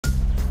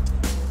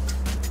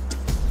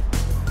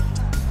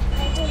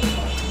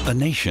A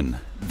nation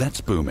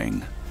that's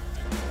booming.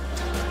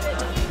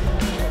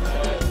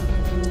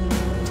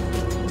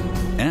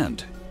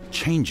 And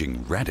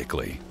changing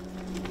radically.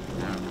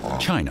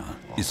 China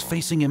is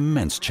facing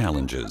immense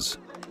challenges.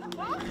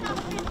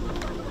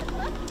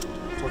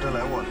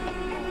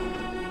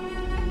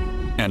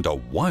 And a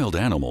wild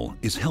animal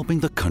is helping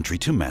the country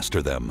to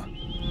master them.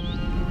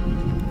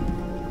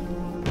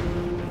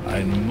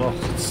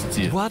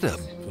 What a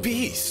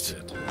beast!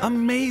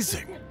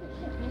 Amazing!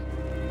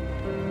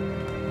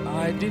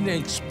 I didn't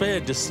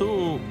expect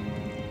so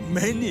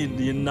many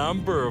the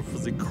number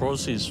of the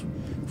crosses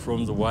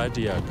from the Wild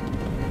Yak.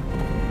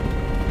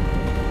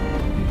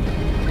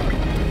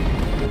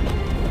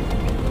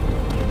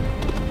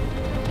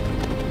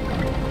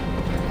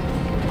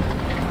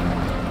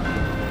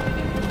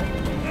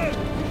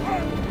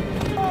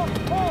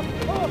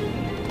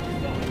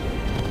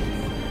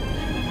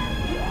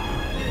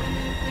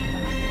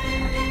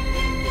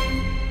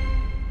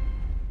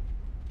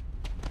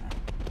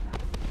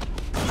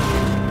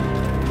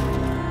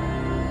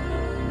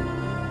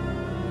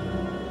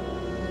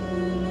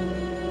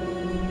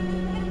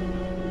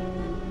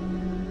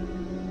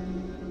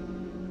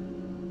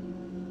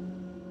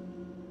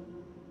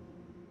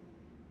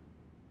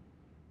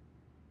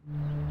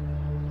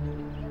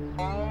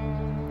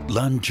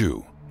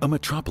 Lanzhou, a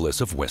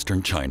metropolis of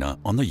western China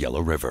on the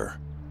Yellow River.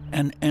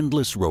 An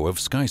endless row of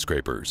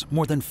skyscrapers,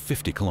 more than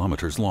 50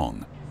 kilometers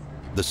long.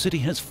 The city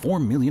has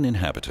 4 million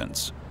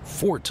inhabitants,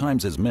 4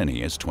 times as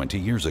many as 20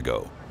 years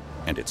ago,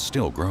 and it's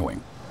still growing.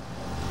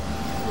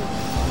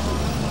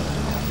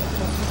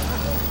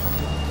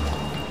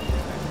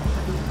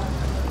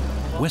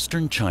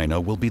 Western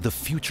China will be the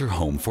future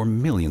home for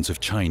millions of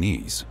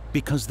Chinese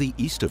because the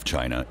east of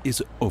China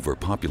is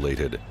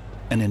overpopulated,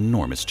 an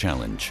enormous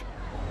challenge.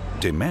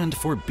 Demand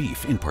for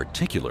beef in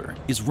particular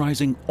is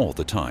rising all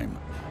the time,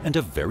 and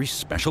a very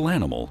special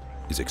animal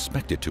is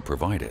expected to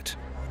provide it.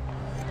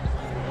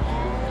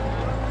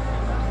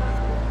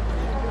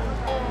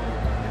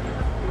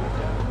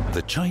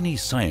 The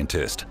Chinese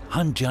scientist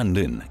Han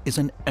Jianlin is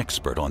an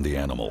expert on the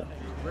animal,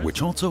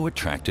 which also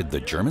attracted the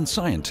German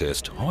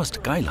scientist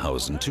Horst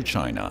Geilhausen to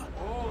China.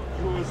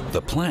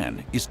 The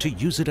plan is to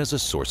use it as a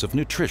source of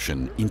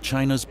nutrition in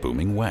China's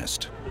booming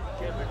West.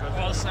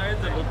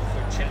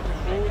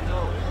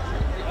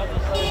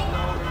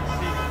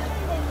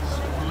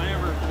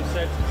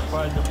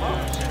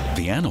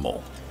 The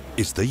animal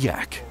is the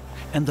yak,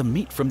 and the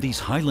meat from these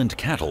highland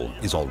cattle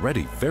is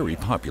already very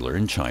popular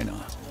in China.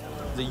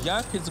 The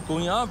yak is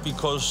going up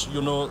because,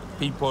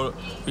 people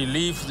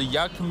believe the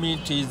yak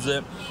meat is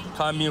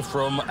coming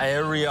from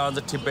area on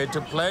the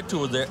Tibetan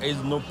plateau. There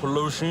is no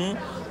pollution.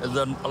 There's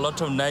a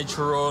lot of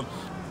natural,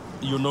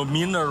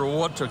 mineral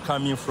water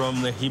coming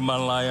from the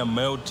Himalaya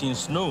melting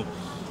snow.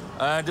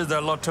 And there's a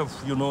lot of,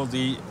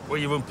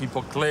 even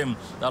people claim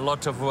a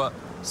lot of,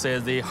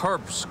 the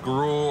herbs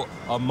grow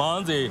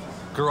among the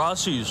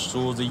grasses.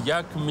 So the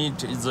yak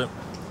meat is a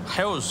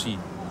healthy,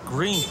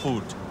 green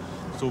food.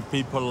 So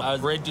people are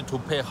ready to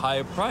pay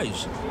higher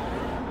price.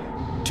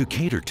 To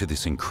cater to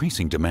this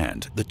increasing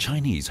demand, the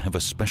Chinese have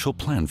a special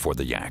plan for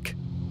the yak.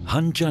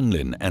 Han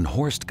Jianlin and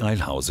Horst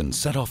Geilhausen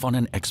set off on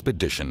an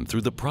expedition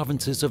through the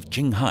provinces of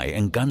Qinghai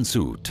and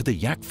Gansu to the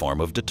yak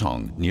farm of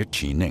Detong near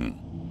Qining.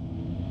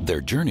 Their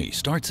journey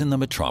starts in the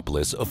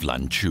metropolis of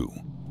Lanzhou,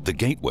 the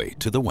gateway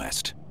to the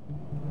west.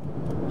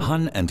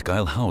 Han and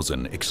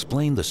Geilhausen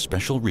explain the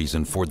special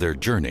reason for their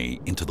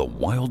journey into the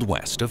wild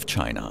west of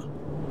China.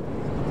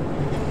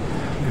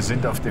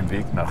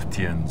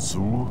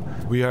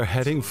 We are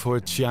heading for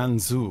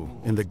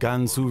Jianzhou in the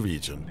Gansu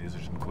region.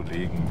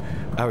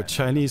 Our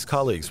Chinese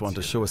colleagues want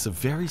to show us a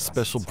very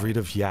special breed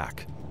of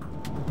yak.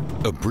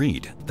 A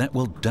breed that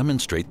will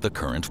demonstrate the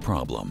current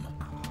problem.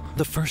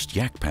 The first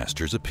yak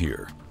pastures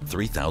appear,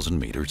 3,000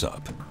 meters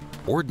up.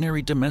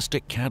 Ordinary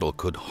domestic cattle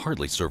could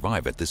hardly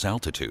survive at this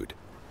altitude.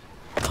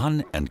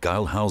 Han and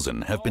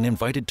Geilhausen have been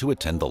invited to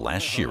attend the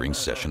last shearing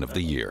session of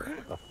the year.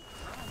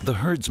 The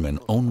herdsmen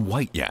own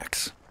white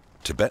yaks.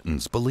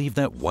 Tibetans believe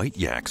that white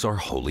yaks are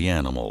holy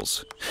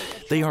animals.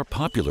 They are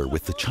popular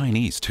with the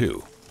Chinese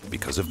too,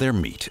 because of their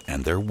meat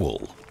and their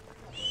wool.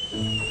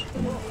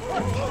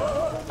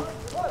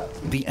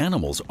 The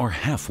animals are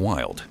half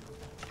wild.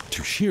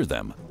 To shear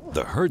them,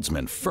 the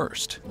herdsmen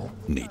first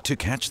need to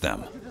catch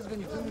them.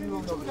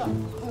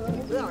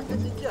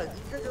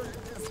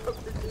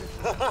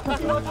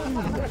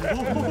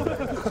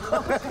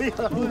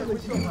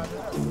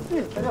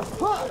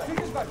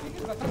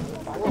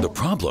 The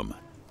problem?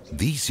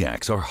 These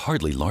yaks are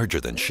hardly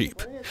larger than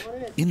sheep.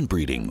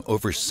 Inbreeding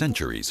over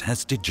centuries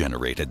has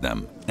degenerated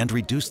them and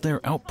reduced their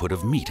output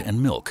of meat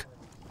and milk.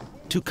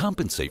 To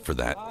compensate for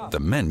that, the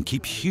men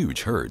keep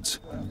huge herds.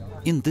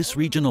 In this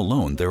region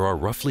alone, there are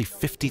roughly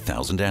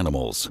 50,000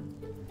 animals.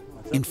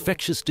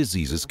 Infectious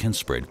diseases can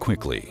spread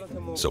quickly,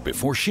 so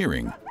before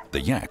shearing, the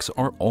yaks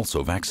are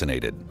also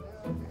vaccinated.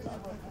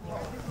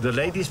 The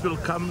ladies will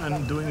come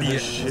and doing the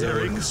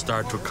shearing. They will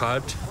start to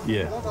cut.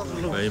 Yeah.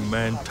 A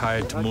man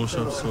tied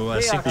motion, so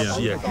I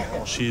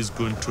think she's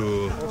going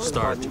to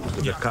start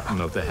The cutting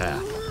of the hair.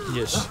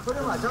 Yes.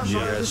 She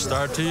has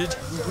started.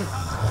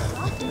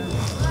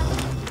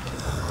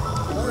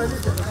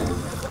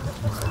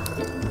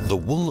 The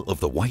wool of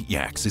the white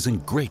yaks is in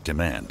great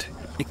demand.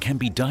 It can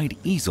be dyed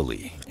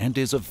easily and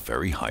is of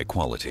very high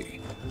quality.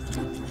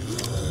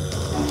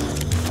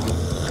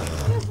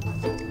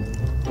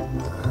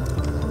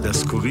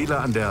 Das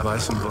Skurrile an der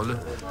weißen Wolle,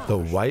 The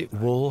white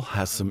wool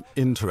has some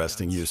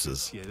interesting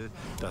uses.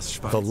 das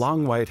The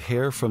long white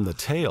hair from the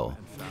tail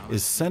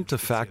is sent to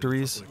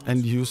factories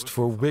and used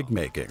for wig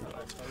making.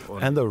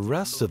 And the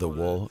rest of the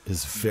wool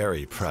is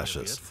very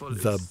precious,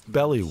 the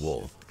belly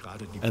wool.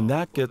 And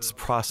that gets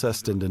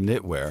processed into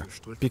knitwear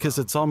because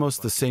it's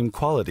almost the same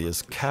quality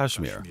as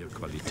cashmere.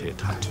 Qualität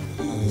hat.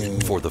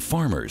 For the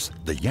farmers,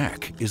 the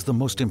yak is the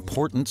most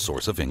important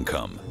source of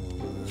income.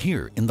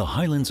 Here in the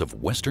highlands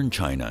of western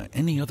China,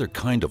 any other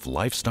kind of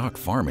livestock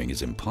farming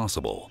is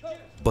impossible.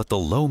 But the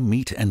low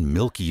meat and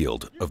milk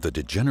yield of the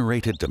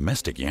degenerated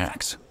domestic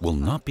yaks will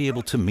not be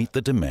able to meet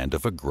the demand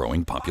of a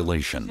growing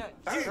population.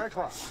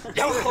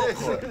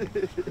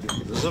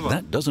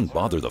 That doesn't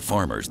bother the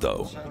farmers,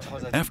 though.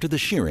 After the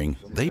shearing,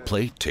 they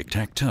play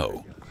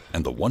tic-tac-toe,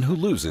 and the one who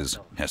loses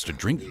has to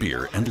drink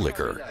beer and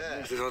liquor.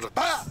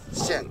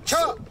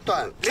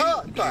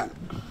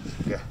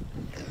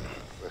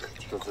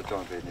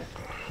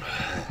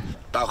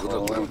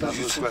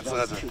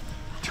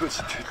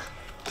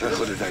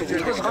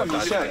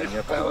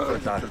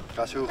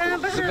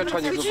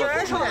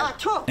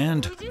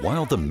 And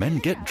while the men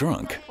get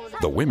drunk,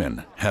 the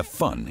women have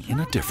fun in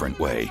a different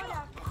way.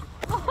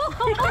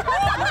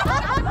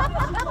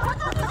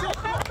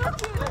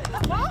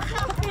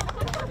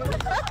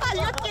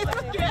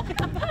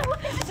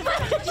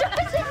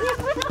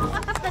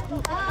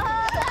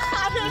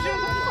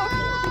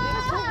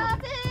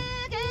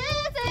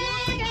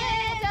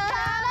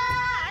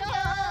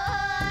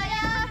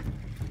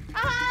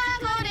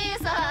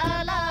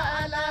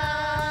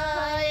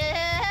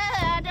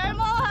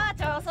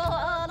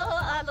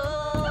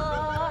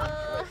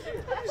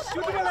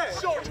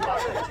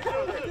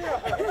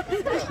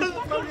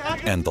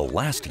 And the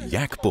last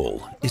yak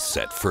bull is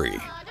set free.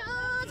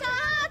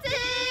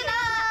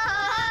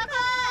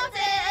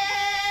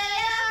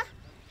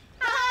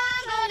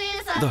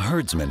 The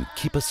herdsmen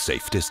keep a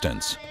safe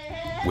distance.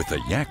 With a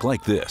yak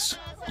like this,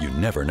 you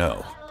never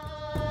know.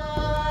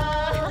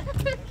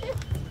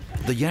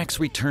 The yaks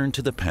return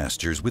to the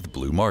pastures with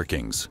blue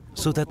markings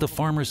so that the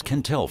farmers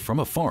can tell from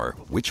afar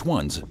which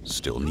ones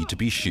still need to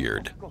be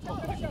sheared.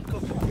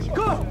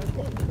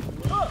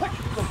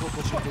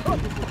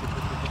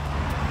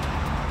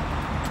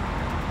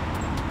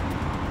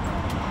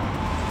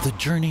 The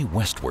journey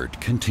westward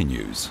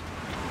continues.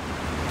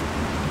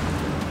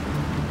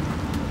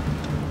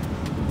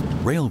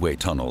 Railway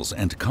tunnels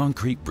and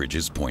concrete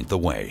bridges point the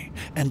way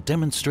and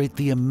demonstrate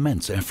the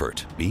immense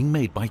effort being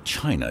made by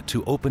China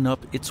to open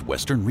up its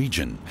western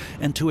region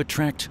and to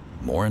attract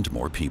more and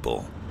more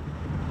people.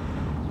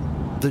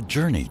 The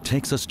journey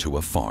takes us to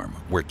a farm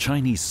where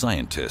Chinese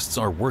scientists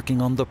are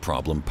working on the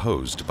problem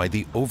posed by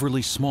the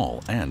overly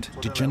small and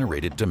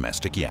degenerated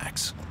domestic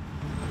yaks.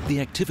 The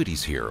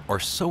activities here are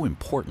so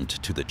important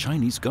to the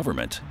Chinese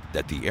government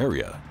that the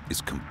area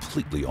is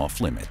completely off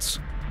limits.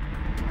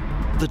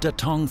 The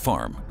Datong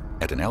farm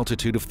at an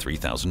altitude of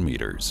 3,000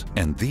 meters.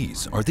 And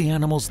these are the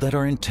animals that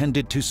are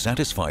intended to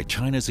satisfy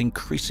China's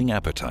increasing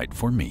appetite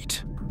for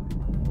meat.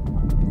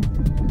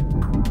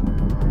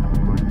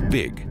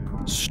 Big,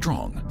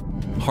 strong,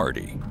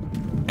 hardy,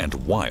 and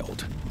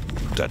wild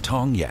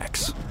Datong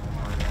yaks.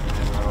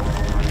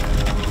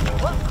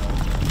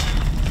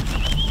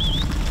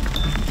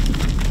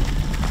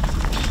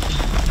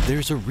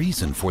 There's a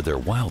reason for their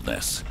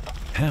wildness.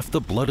 Half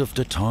the blood of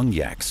Datong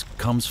yaks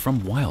comes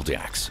from wild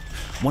yaks,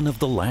 one of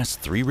the last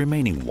 3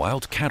 remaining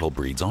wild cattle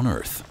breeds on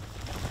Earth.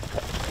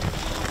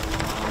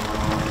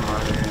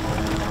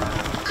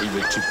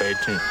 Even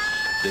Tibetan,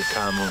 they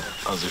come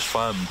on this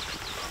farm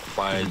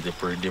by the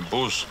breeding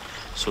bush,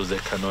 so they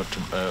cannot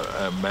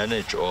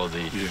manage all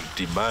the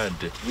demand.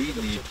 We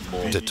need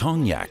more.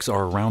 Datong yaks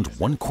are around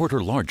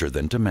 1/4 larger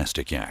than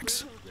domestic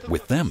yaks.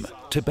 With them,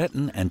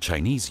 Tibetan and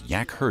Chinese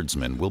yak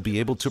herdsmen will be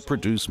able to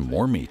produce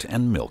more meat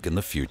and milk in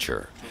the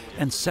future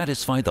and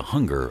satisfy the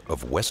hunger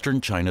of Western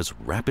China's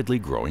rapidly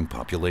growing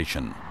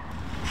population.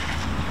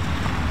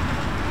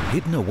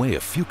 Hidden away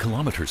a few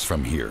kilometers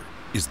from here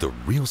is the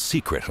real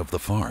secret of the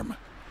farm,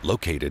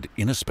 located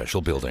in a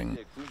special building.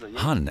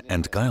 Han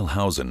and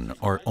Geilhausen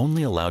are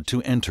only allowed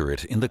to enter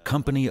it in the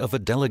company of a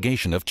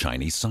delegation of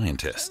Chinese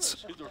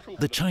scientists.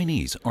 The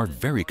Chinese are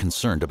very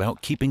concerned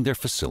about keeping their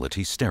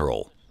facility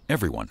sterile.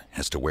 Everyone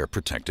has to wear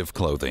protective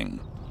clothing.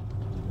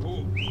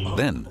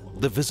 Then,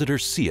 the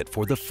visitors see it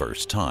for the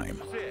first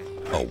time.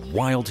 A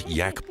wild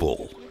yak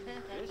bull.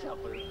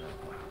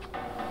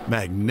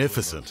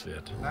 Magnificent.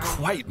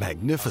 Quite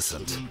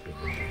magnificent.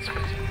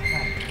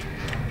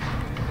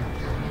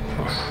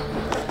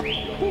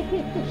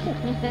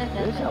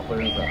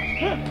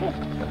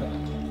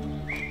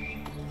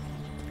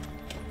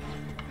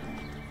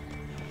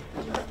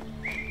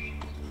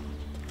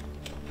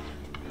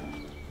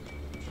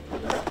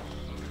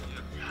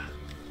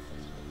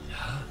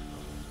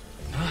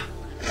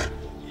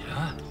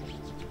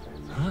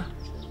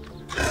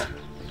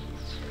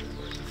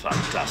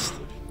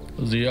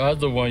 The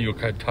other one you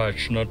can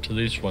touch, not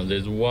this one.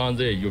 There's one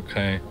there you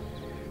can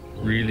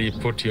really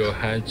put your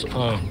hands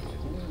on.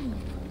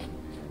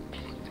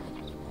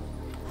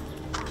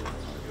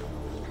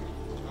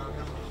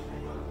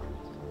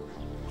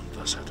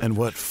 And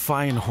what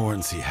fine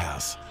horns he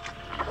has.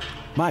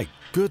 My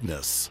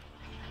goodness.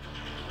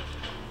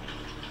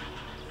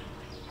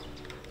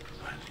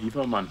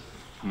 Lieber Mann.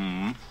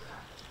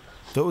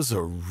 Those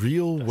are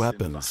real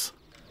weapons.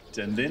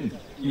 And then,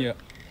 Yeah.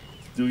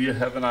 do you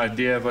have an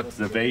idea what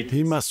the weight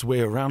He is? must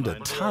weigh around a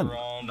ton.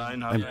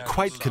 I'm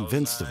quite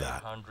convinced of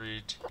that.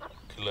 900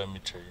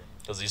 kilometers.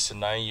 Because it's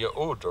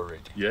 9-year-old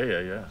already.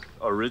 Yeah.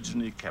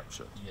 Originally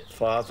captured. Yes.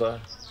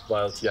 Father,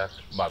 wild yak,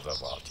 mother,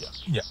 wild yak.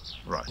 Yeah.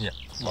 Right. Yeah.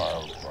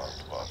 Wild.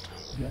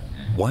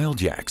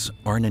 Wild yaks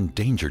are an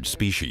endangered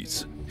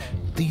species.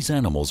 These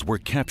animals were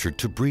captured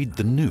to breed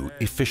the new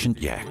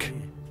efficient yak.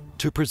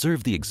 To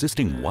preserve the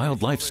existing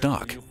wildlife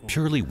stock,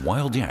 purely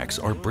wild yaks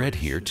are bred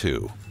here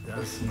too.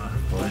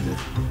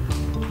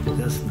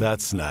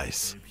 That's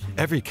nice.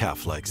 Every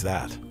calf likes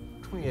that.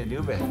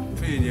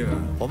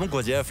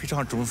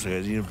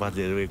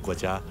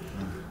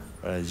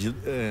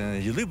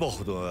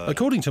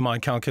 According to my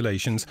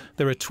calculations,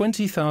 there are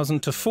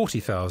 20,000 to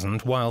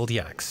 40,000 wild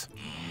yaks,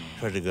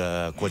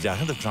 particularly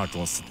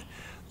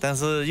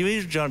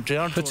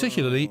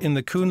in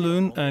the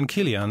Kunlun and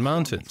Kilian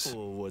mountains.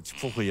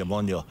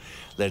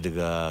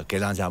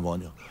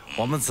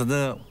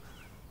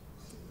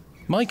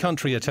 My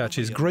country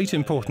attaches great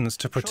importance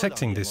to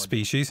protecting this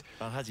species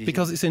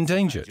because it's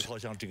endangered.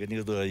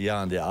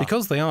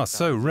 Because they are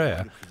so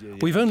rare,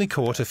 we've only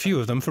caught a few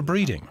of them for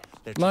breeding,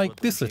 like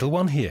this little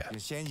one here.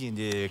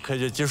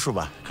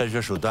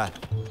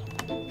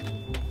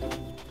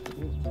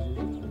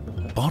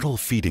 Bottle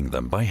feeding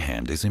them by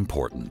hand is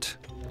important.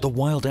 The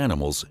wild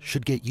animals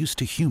should get used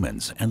to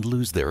humans and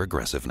lose their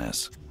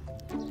aggressiveness.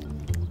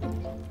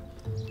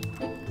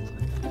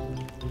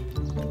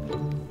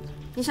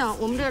 He's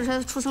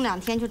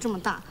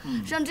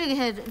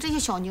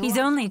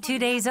only 2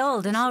 days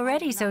old and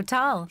already so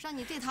tall.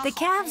 The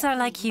calves are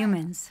like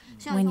humans.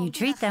 When you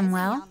treat them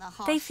well,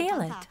 they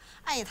feel it.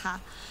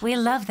 We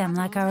love them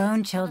like our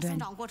own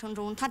children.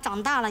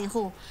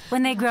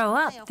 When they grow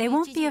up, they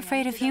won't be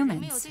afraid of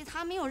humans.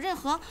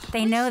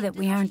 They know that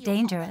we aren't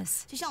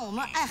dangerous.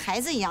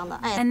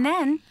 And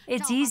then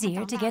it's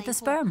easier to get the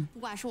sperm.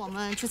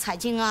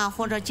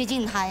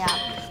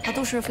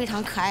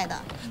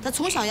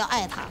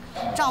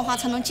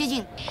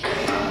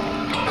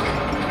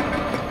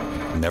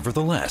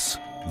 Nevertheless,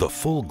 the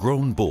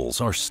full-grown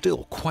bulls are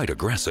still quite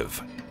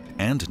aggressive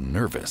and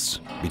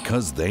nervous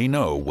because they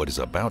know what is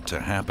about to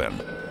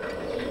happen.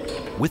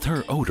 With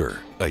her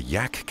odor, a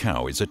yak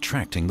cow is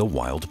attracting the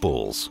wild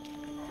bulls.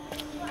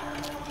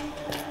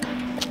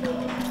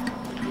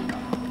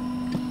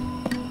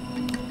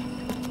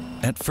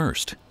 At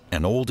first,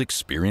 an old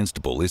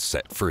experienced bull is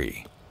set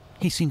free.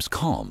 He seems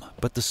calm,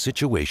 but the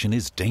situation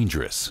is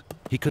dangerous.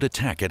 He could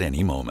attack at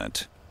any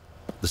moment.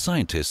 The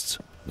scientists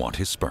want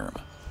his sperm.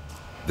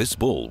 This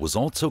bull was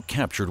also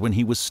captured when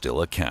he was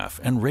still a calf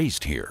and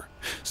raised here,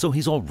 so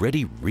he's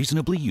already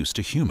reasonably used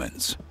to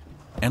humans.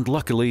 And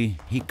luckily,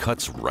 he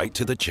cuts right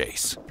to the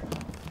chase.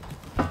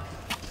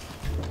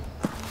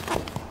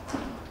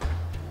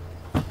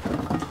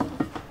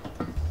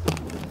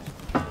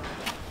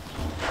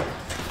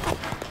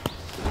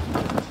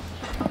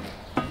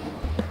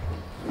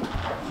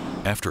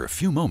 After a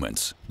few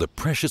moments, the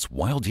precious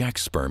wild yak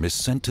sperm is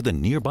sent to the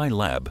nearby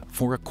lab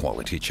for a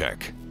quality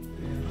check.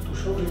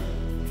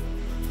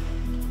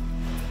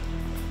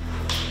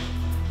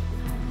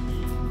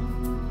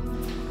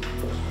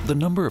 The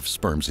number of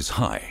sperms is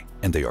high,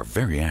 and they are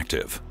very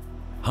active.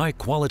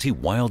 High-quality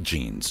wild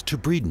genes to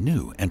breed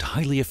new and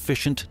highly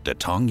efficient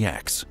Datong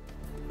yaks.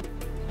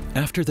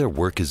 After their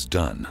work is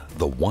done,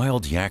 the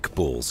wild yak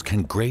bulls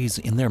can graze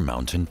in their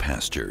mountain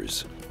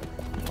pastures.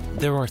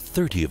 There are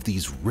 30 of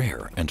these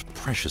rare and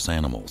precious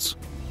animals.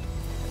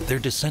 Their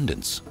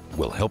descendants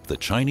will help the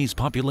Chinese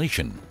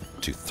population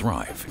to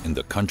thrive in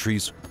the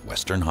country's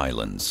western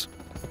highlands.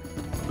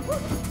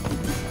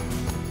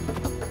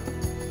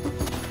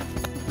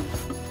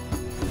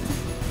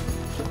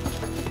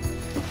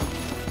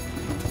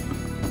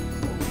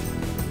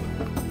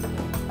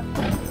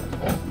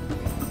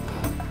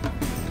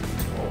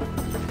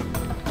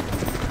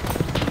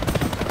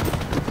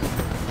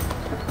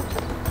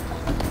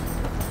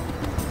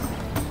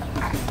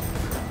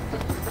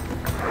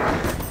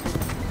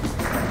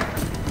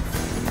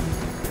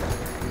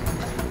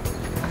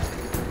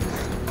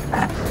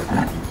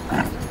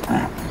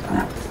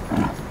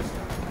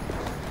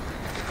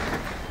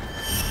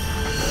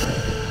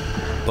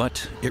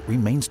 But it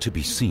remains to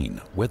be seen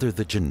whether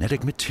the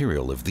genetic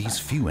material of these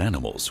few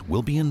animals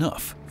will be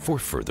enough for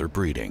further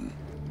breeding.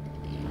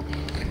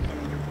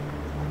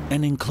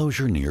 An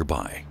enclosure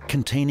nearby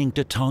containing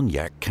Datong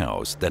yak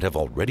cows that have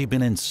already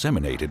been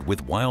inseminated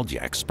with wild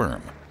yak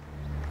sperm.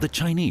 The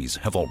Chinese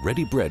have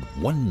already bred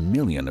 1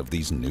 million of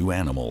these new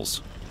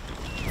animals.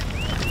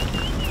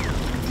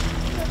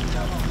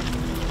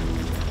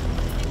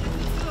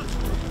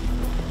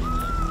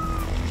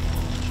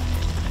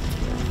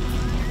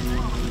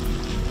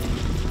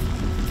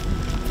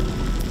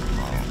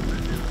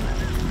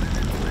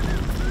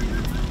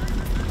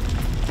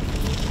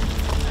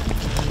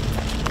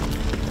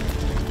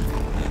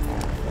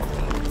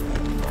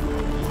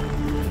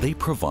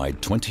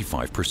 provide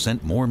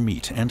 25% more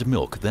meat and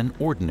milk than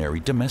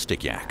ordinary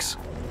domestic yaks.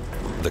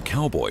 The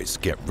cowboys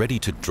get ready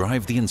to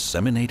drive the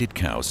inseminated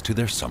cows to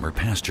their summer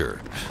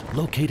pasture,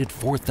 located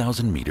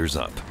 4,000 meters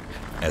up,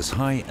 as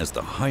high as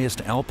the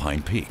highest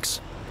alpine peaks.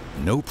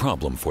 No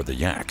problem for the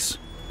yaks,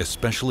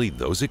 especially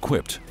those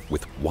equipped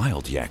with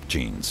wild yak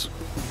genes.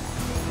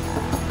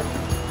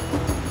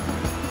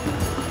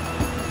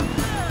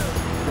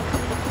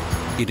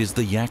 It is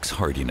the yak's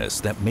hardiness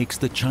that makes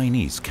the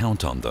Chinese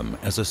count on them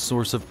as a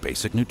source of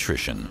basic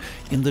nutrition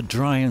in the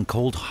dry and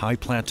cold high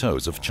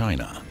plateaus of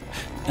China.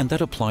 And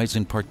that applies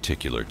in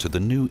particular to the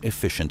new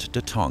efficient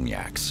Datong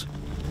yaks.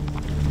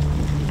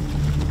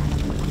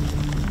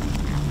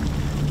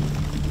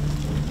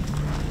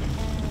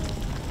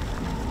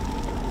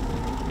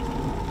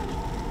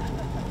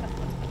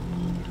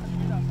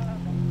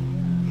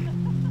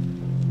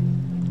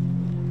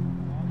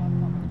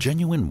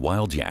 Genuine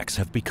wild yaks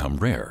have become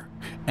rare,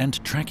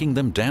 and tracking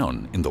them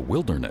down in the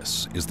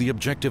wilderness is the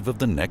objective of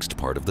the next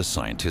part of the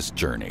scientist's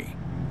journey.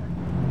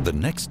 The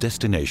next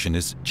destination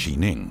is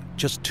Qining,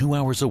 just 2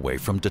 hours away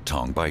from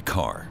Datong by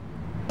car,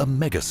 a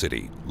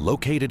megacity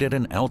located at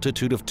an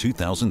altitude of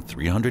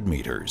 2,300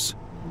 meters.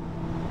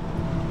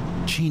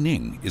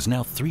 Qining is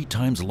now 3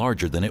 times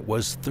larger than it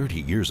was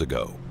 30 years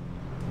ago.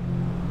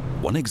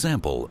 One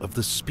example of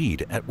the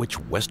speed at which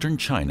Western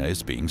China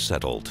is being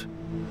settled.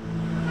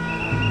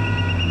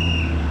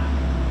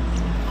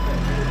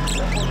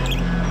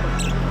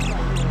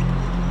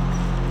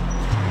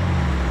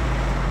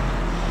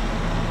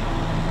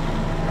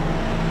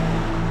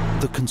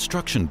 The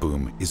construction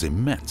boom is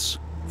immense.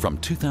 From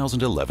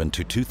 2011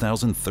 to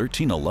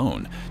 2013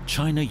 alone,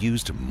 China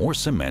used more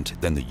cement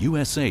than the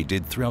USA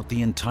did throughout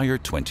the entire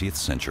 20th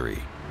century.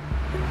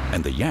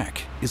 And the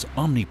yak is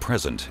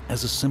omnipresent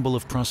as a symbol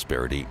of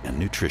prosperity and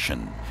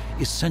nutrition,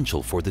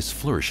 essential for this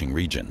flourishing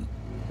region.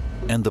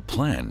 And the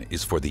plan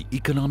is for the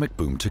economic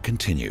boom to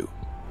continue.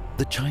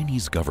 The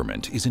Chinese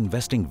government is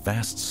investing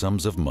vast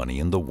sums of money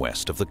in the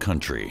west of the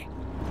country.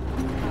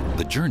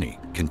 The journey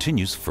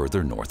continues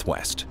further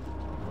northwest.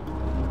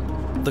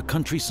 The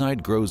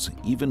countryside grows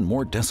even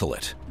more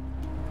desolate.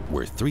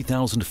 We're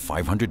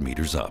 3,500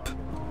 meters up.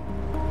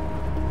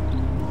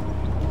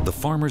 The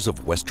farmers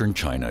of Western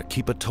China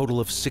keep a total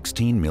of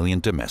 16 million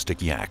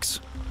domestic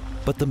yaks.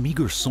 But the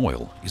meager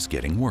soil is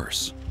getting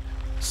worse.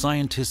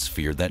 Scientists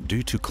fear that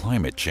due to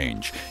climate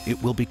change, it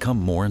will become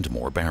more and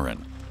more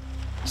barren.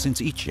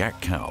 Since each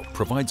yak cow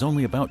provides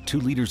only about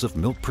 2 liters of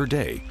milk per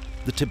day,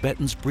 the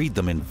Tibetans breed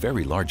them in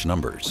very large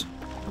numbers,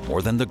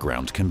 more than the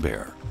ground can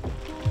bear.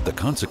 The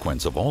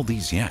consequence of all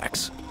these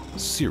yaks,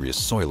 serious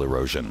soil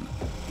erosion.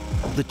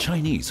 The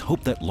Chinese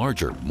hope that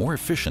larger, more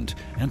efficient,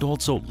 and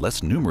also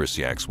less numerous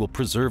yaks will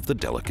preserve the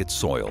delicate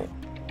soil,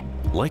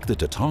 like the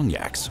Datong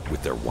yaks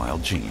with their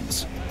wild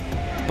genes.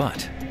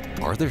 But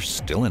are there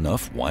still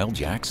enough wild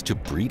yaks to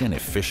breed an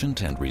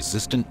efficient and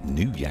resistant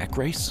new yak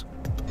race?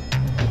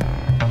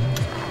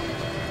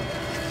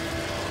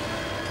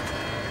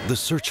 The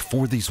search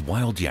for these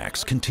wild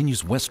yaks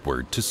continues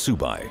westward to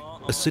Subai,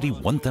 a city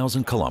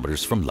 1,000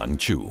 kilometers from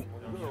Langzhou.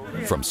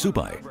 From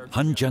Subai,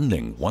 Han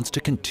Jianling wants to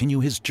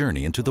continue his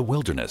journey into the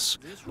wilderness,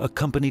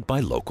 accompanied by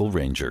local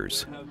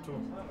rangers.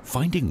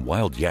 Finding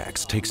wild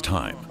yaks takes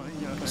time,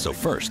 so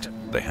first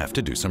they have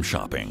to do some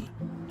shopping.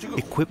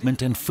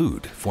 Equipment and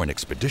food for an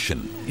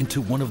expedition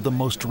into one of the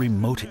most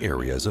remote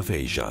areas of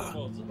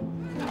Asia.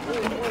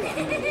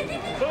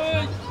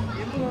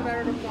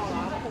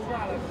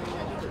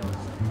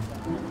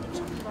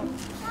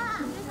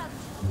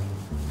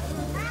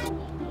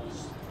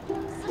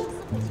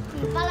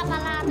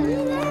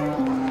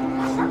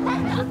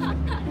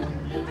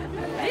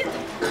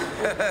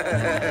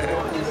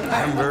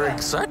 I'm very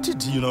excited,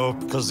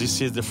 because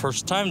this is the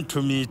first time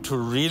to me to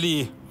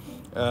really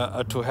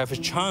to have a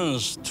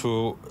chance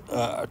to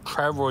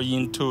travel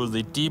into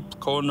the deep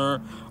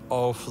corner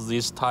of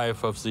this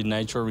type of the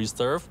nature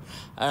reserve.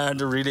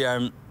 And really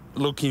I'm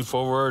looking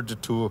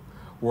forward to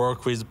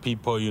work with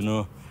people,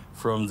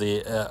 from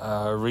the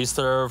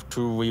reserve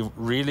to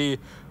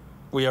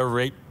we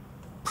are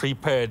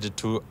prepared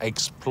to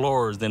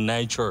explore the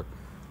nature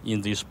in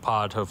this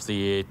part of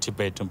the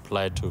Tibetan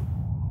plateau.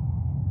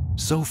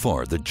 So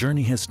far, the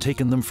journey has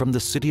taken them from the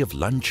city of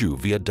Lanzhou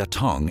via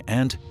Datong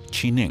and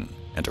Qining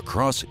and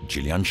across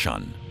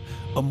Jilianshan,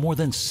 a more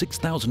than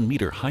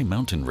 6,000-meter high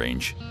mountain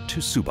range, to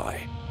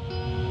Subai.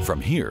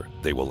 From here,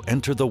 they will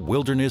enter the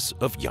wilderness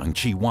of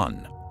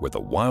Yangqiwan, where the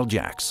wild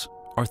yaks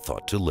are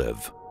thought to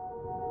live.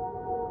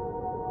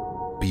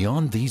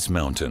 Beyond these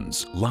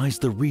mountains lies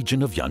the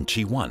region of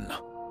Yangqiwan.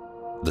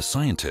 The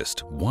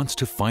scientist wants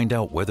to find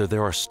out whether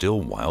there are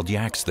still wild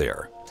yaks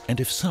there,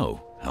 and if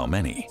so, how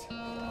many.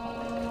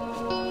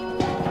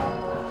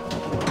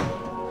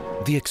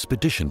 The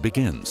expedition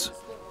begins.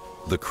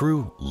 The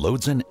crew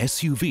loads an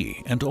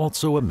SUV and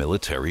also a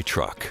military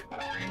truck,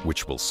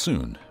 which will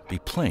soon be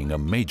playing a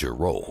major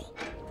role.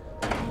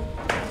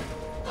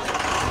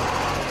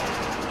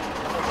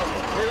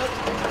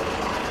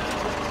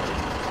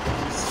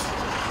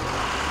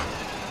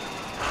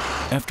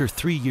 After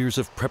 3 years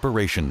of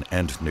preparation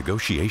and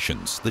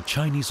negotiations, the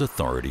Chinese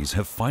authorities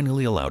have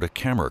finally allowed a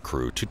camera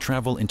crew to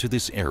travel into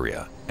this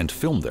area and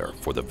film there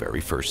for the very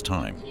first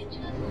time.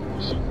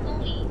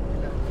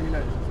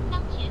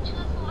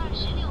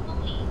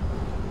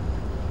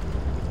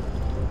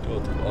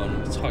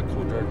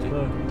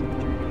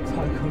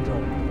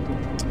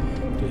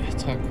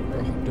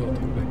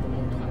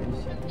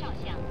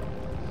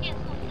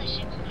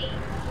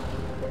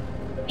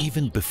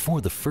 Even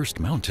before the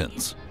first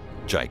mountains,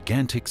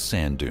 gigantic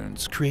sand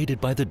dunes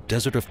created by the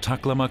desert of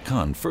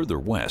Taklamakan further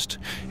west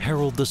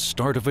herald the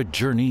start of a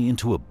journey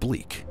into a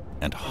bleak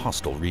and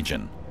hostile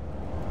region.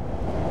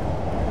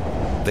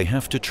 They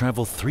have to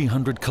travel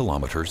 300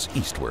 kilometers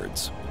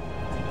eastwards.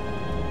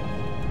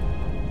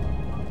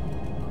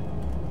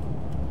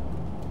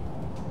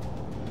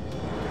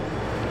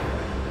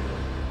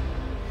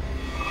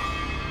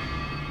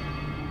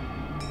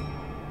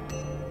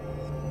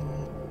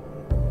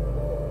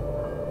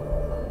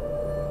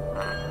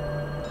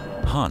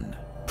 Han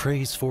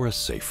prays for a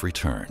safe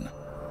return.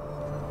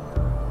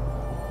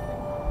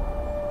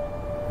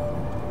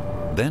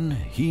 Then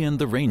he and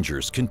the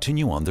rangers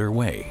continue on their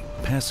way,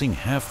 passing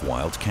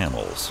half-wild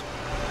camels.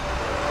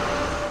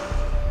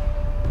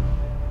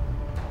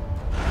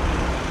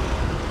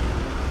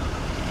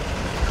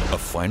 A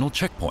final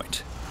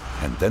checkpoint,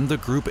 and then the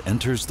group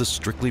enters the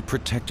strictly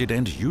protected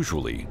and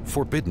usually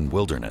forbidden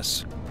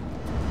wilderness.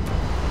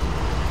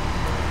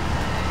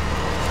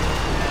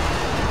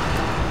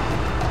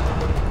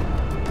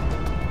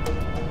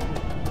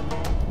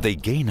 They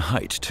gain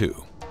height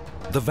too.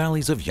 The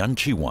valleys of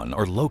Yanqiwan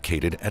are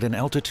located at an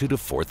altitude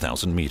of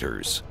 4,000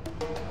 meters.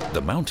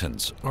 The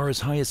mountains are as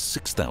high as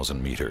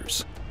 6,000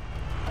 meters.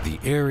 The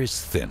air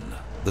is thin,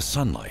 the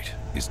sunlight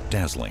is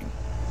dazzling.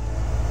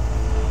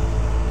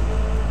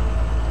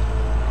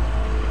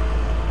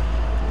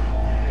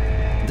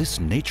 This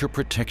nature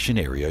protection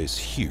area is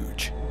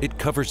huge. It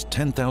covers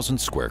 10,000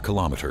 square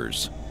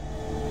kilometers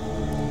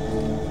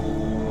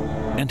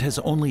and has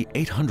only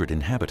 800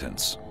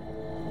 inhabitants.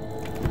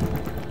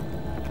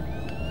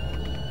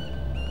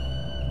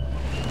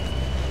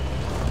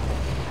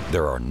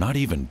 There are not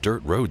even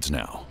dirt roads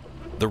now.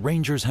 The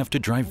rangers have to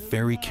drive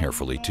very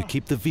carefully to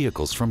keep the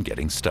vehicles from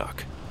getting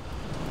stuck.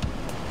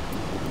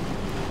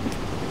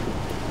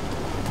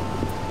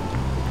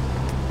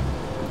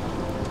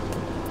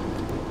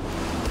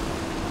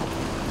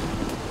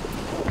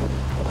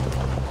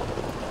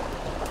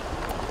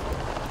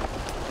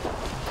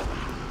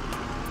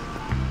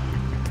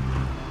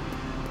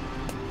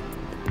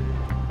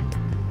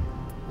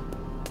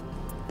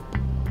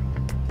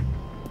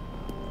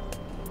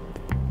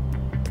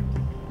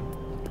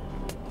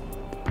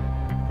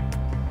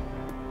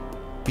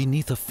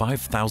 Beneath a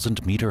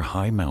 5,000-meter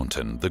high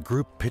mountain, the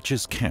group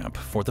pitches camp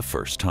for the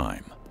first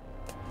time.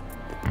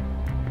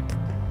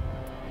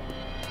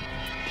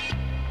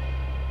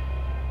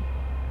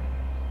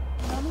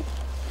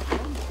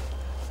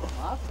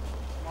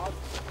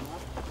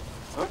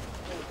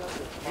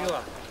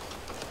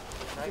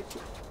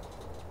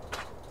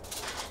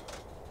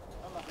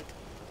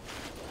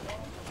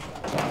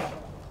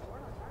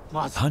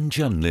 Han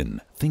Jianlin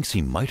thinks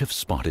he might have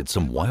spotted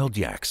some wild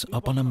yaks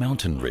up on a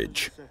mountain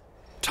ridge.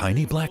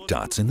 Tiny black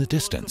dots in the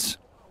distance.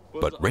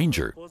 But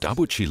Ranger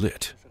Dabuchi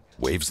Lit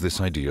waves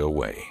this idea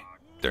away.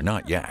 They're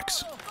not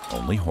yaks,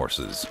 only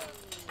horses.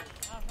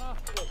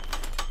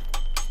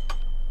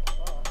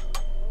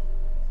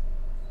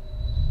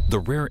 The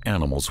rare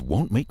animals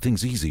won't make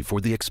things easy for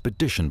the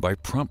expedition by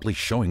promptly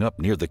showing up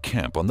near the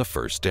camp on the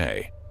first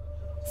day.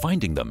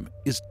 Finding them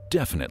is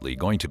definitely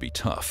going to be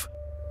tough.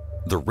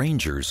 The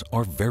rangers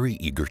are very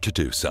eager to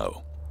do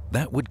so.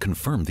 That would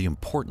confirm the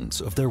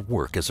importance of their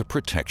work as a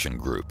protection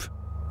group.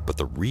 But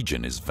the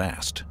region is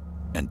vast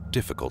and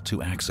difficult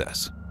to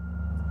access.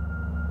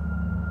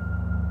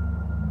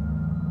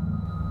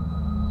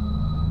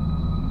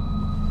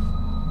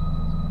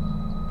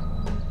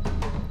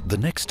 The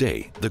next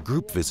day, the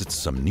group visits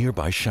some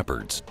nearby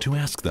shepherds to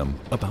ask them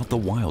about the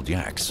wild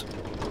yaks.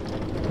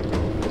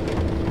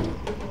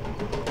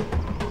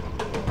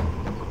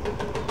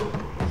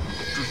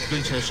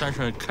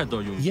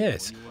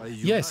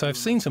 Yes, I've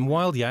seen some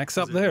wild yaks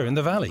up there in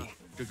the valley.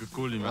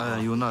 Because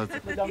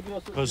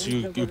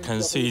you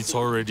can see it's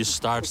already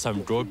started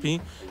some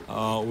dropping.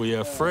 We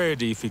are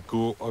afraid if we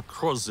go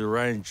across the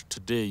range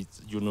today,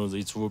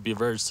 it will be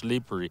very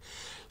slippery.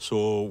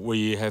 So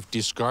we have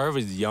discovered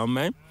with the young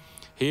man.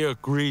 He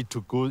agreed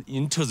to go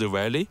into the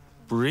valley,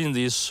 bring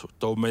this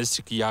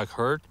domestic yak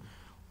herd.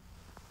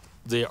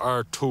 There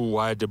are 2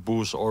 wild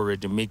bulls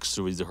already mixed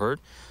with the herd.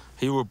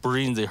 He will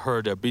bring the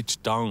herd a bit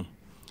down.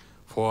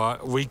 For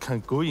we can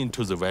go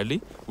into the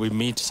valley, we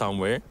meet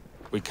somewhere.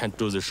 We can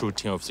do the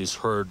shooting of this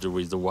herd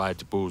with the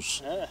wild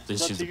bulls.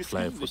 This is the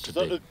plan for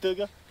today.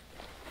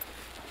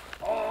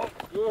 Oh,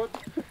 good.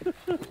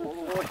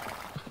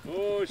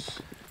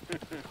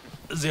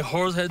 The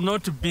horse has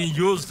not been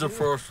used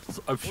for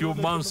a few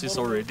months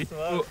already.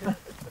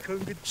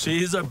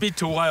 She is a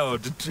bit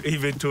wild,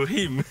 even to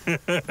him.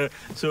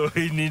 So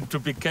he needs to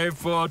be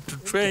careful to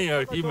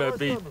train him a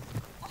bit.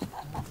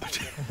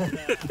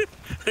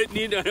 I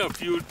need a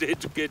few days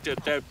to get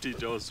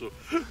adapted also.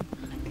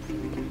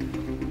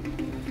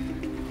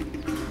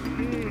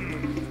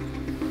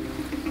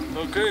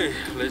 Okay,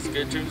 let's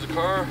get in the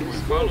car. We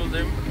follow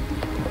them.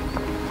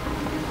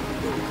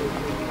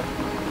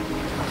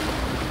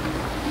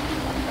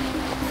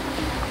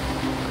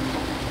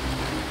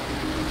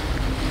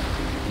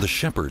 The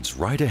shepherds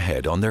ride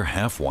ahead on their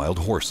half-wild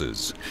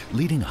horses,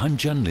 leading Han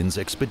Jianlin's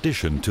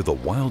expedition to the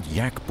wild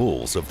yak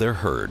bulls of their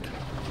herd.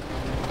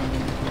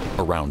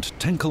 Around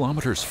 10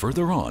 kilometers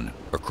further on,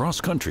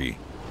 across country,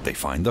 they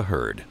find the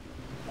herd.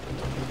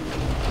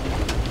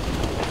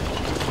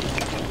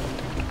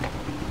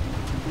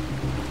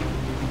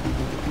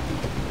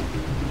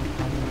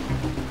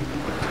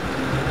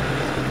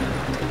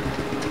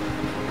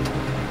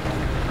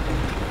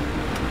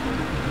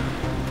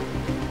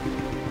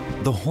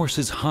 The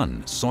horses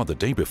Han saw the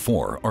day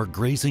before are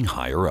grazing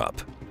higher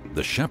up.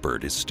 The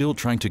shepherd is still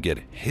trying to get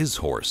his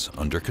horse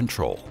under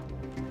control.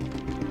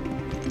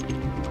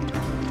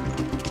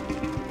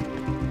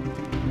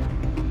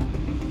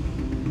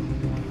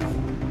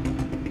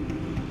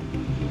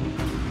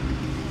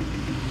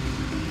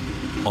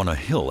 On a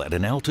hill at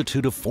an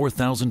altitude of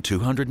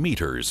 4,200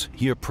 meters,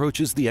 he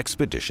approaches the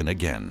expedition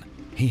again.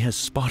 He has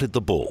spotted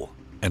the bull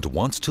and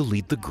wants to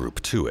lead the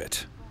group to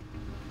it.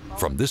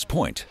 From this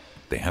point,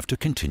 they have to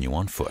continue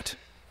on foot.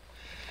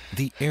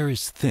 The air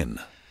is thin.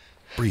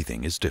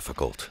 Breathing is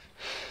difficult.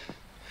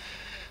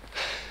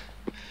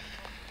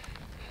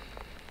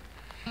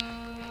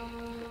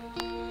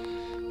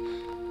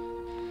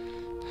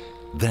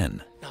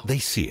 Then they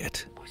see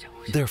it.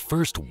 Their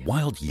first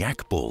wild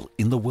yak bull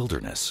in the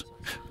wilderness,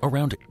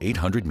 around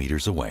 800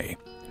 meters away.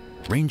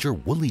 Ranger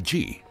Wooly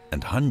Ji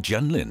and Han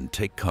Jianlin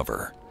take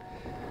cover.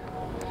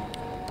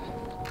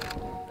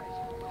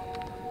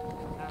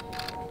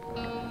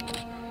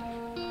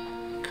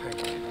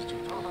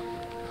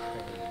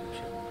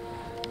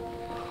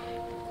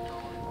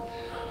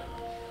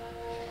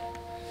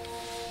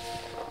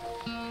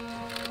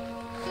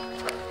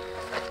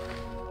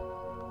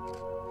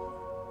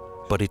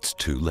 But it's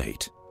too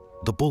late.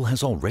 The bull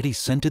has already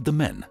scented the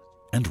men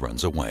and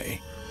runs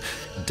away.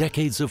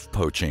 Decades of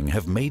poaching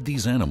have made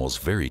these animals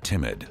very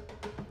timid.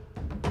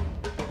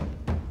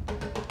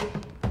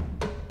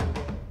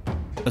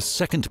 A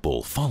second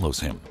bull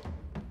follows him.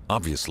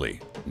 Obviously,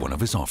 one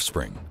of his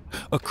offspring.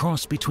 A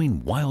cross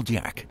between wild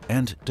yak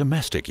and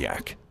domestic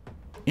yak.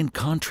 In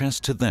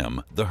contrast to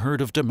them, the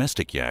herd of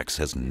domestic yaks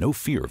has no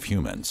fear of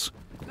humans.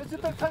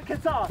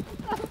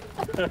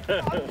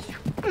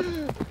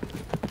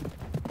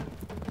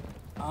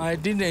 I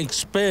didn't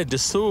expect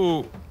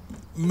so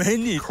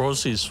many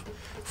crosses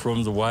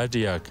from the wild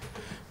yak.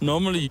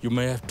 Normally, you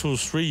may have 2,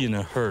 3 in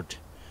a herd.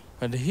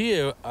 But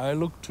here, I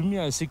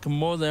think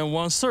more than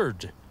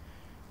 1/3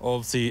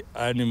 of the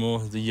animal,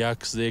 the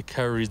yaks, they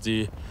carry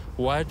the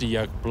wild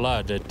yak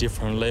blood at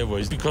different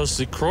levels. Because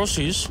the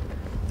crosses,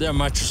 they are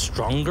much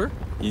stronger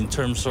in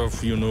terms of,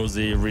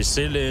 the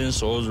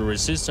resilience or the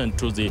resistance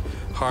to the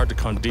hard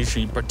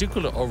condition, in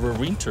particular over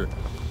winter.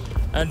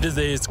 And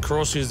these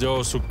crosses, they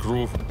also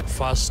grow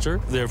faster,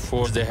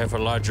 therefore they have a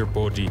larger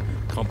body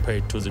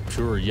compared to the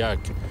pure yak.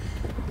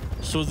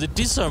 So the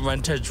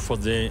disadvantage for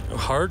the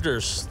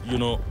herders,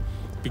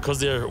 because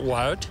they're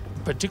wild,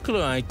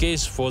 particularly I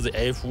guess for the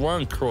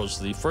F1 cross,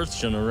 the first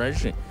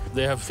generation,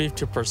 they have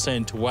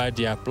 50% wild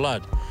yak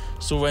blood.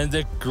 So when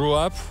they grow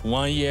up,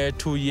 1 year,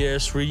 2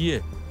 years, 3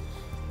 years,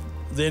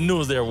 they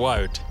know they're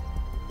wild.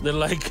 They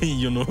like,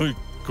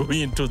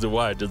 going into the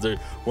wild. They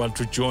want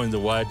to join the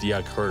wild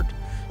yak herd.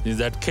 In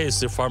that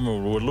case, the farmer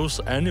will lose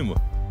animal.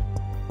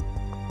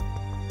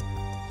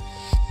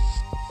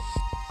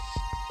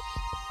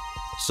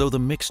 So the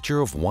mixture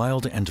of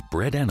wild and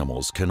bred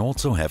animals can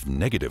also have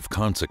negative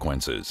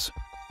consequences.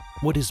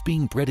 What is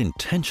being bred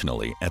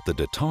intentionally at the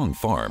Datong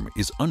farm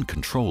is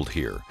uncontrolled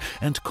here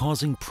and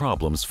causing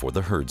problems for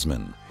the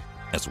herdsmen,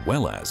 as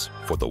well as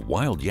for the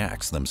wild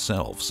yaks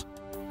themselves.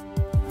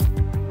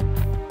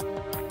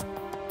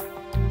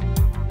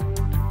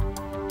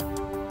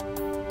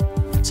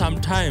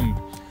 Sometimes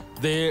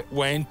they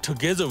went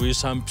together with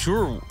some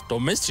pure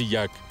domestic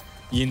yak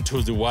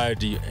into the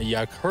wild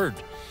yak herd.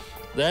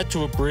 That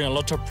will bring a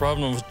lot of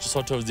problems,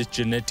 sort of the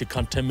genetic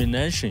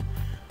contamination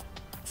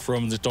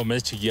from the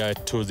domestic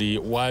yak to the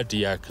wild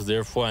yak.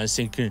 Therefore, I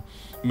think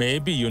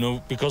maybe,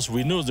 because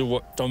we know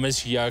the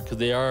domestic yak,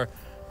 they are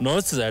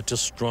not that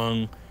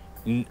strong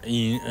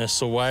in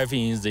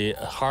surviving in the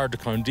hard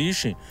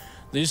condition.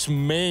 This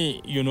may,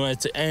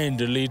 at the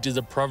end lead to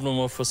the problem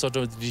of a sort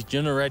of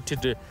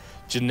degenerated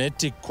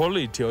genetic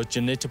quality or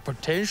genetic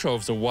potential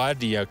of the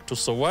wild yak to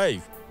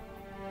survive.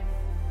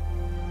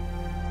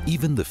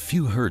 Even the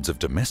few herds of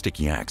domestic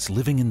yaks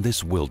living in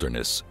this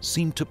wilderness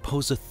seem to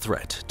pose a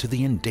threat to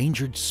the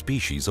endangered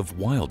species of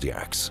wild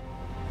yaks.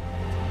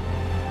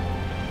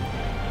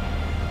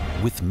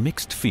 With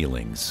mixed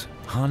feelings,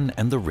 Han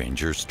and the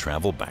rangers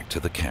travel back to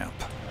the camp.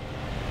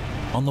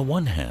 On the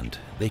one hand,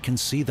 they can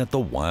see that the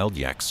wild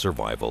yak's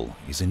survival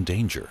is in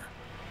danger,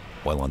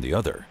 while on the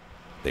other,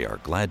 they are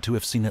glad to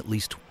have seen at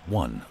least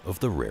one of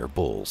the rare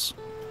bulls.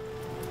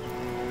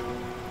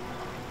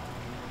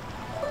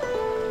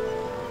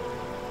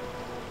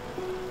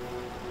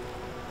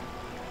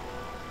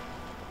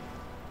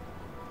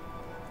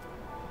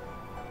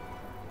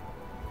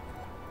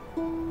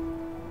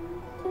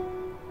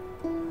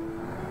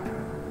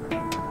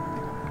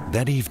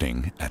 That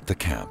evening at the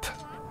camp,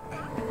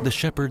 the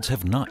shepherds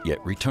have not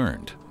yet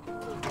returned.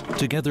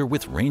 Together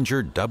with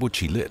Ranger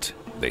Dabuchilit,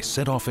 they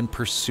set off in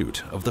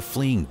pursuit of the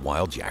fleeing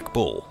wild yak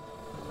bull,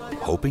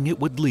 hoping it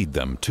would lead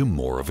them to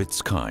more of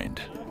its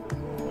kind.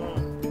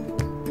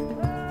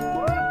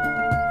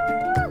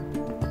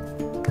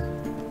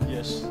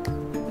 Yes,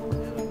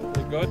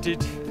 we got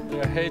it. We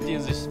are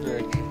heading this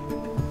direction.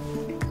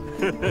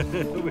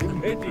 We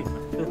made it.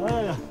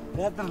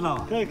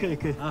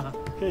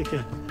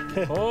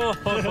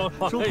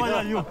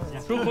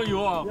 super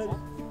油啊！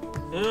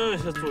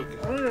小猪。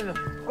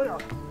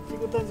这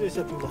个单子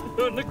小猪子。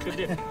那肯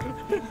定。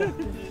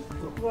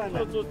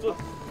走。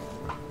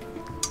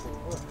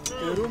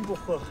이런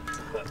부խ.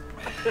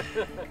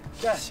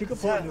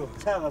 시급하려.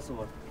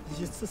 차가서.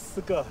 이게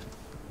쓰스가.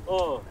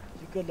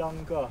 이거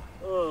랑가.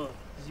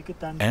 이거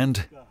단.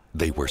 And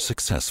they were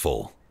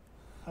successful.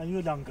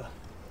 아니요 랑가.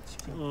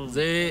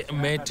 They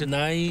met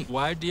 9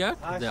 wild yak,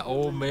 they're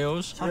all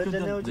males.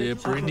 They're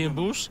breeding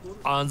bulls.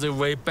 On the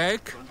way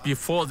back,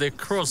 before they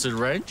cross the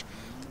range,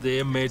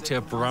 they met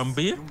a brown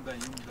bear.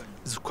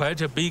 It's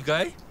quite a big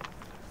guy.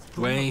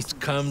 When it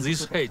comes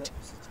this height,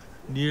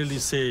 nearly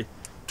say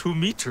 2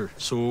 meters.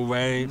 So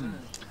when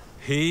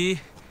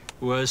he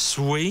was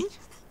swaying,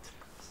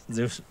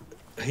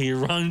 he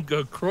ran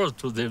across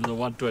to them and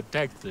want to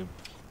attack them.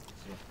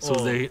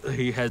 So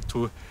he had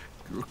to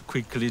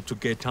quickly to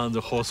get on the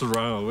horse,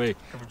 run away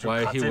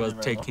while he was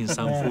taking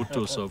some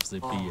photos of the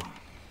bear.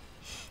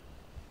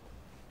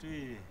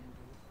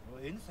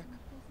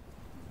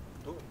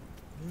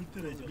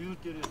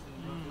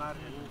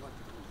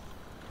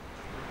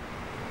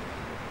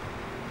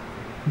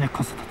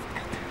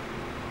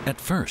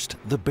 At first,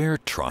 the bear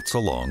trots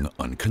along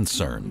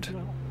unconcerned.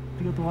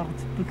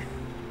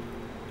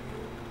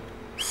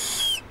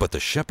 But the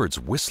shepherd's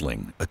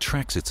whistling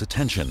attracts its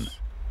attention.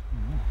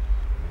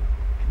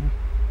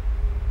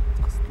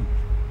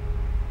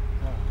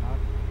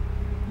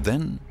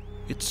 Then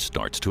it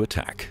starts to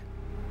attack.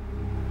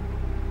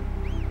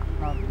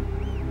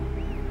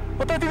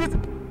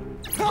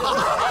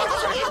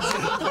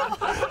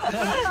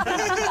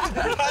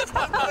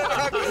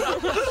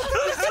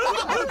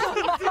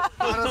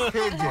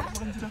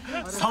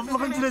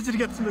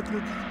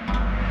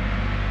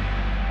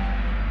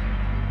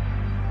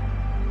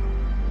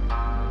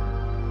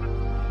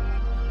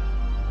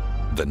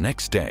 The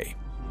next day,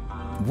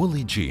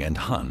 Wooly G and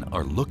Han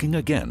are looking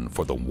again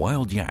for the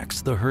wild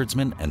yaks the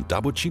herdsman and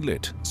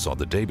Dabuchilit saw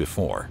the day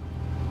before.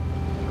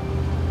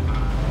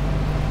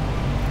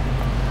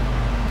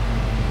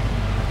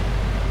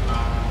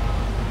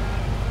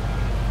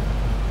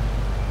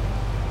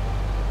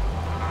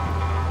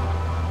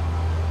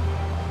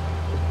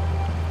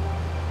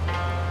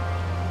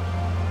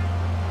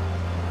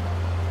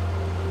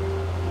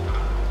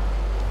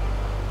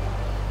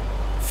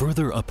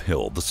 Further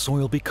uphill, the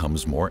soil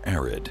becomes more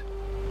arid.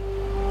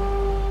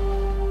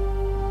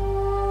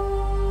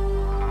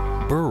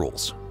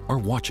 Burros are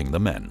watching the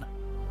men.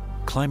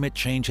 Climate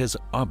change has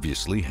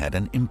obviously had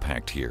an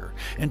impact here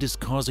and is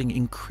causing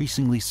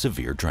increasingly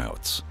severe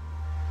droughts.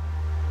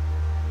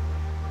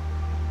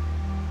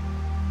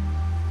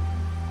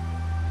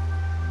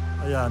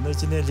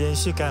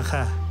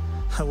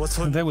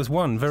 There was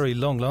one very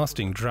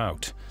long-lasting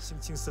drought.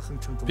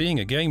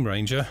 Being a game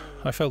ranger,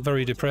 I felt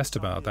very depressed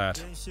about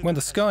that. When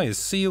the sky is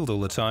sealed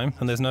all the time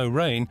and there's no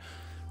rain,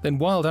 then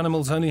wild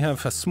animals only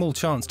have a small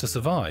chance to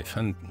survive,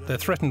 and they're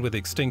threatened with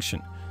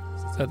extinction.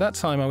 At that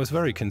time, I was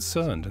very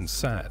concerned and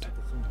sad.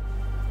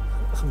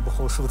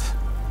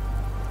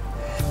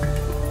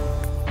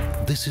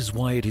 This is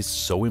why it is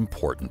so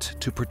important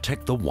to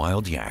protect the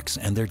wild yaks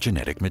and their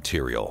genetic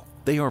material.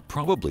 They are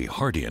probably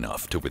hardy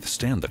enough to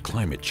withstand the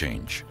climate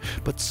change,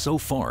 but so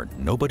far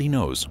nobody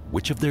knows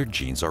which of their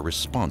genes are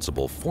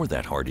responsible for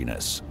that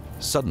hardiness.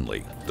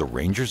 Suddenly, the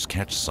rangers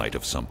catch sight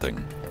of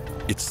something.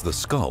 It's the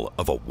skull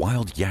of a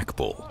wild yak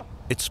bull.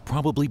 It's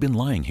probably been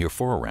lying here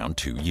for around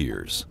 2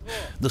 years.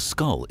 The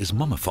skull is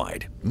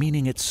mummified,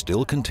 meaning it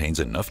still contains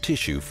enough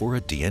tissue for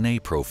a DNA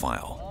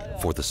profile.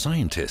 For the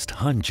scientist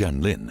Han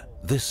Jianlin,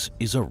 this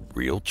is a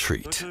real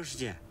treat.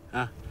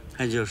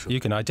 You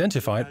can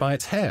identify it by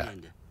its hair.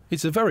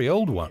 It's a very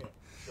old one.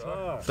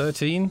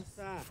 13,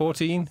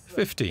 14,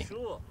 15.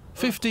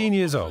 15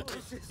 years old.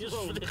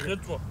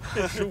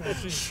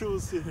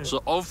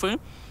 So often,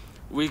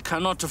 we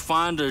cannot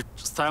find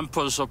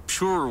samples of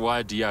pure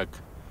wild yak.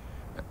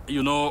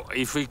 You know,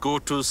 if we go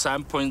to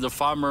sample in the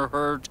farmer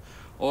herd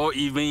or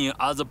even in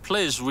other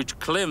places which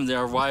claim they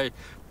are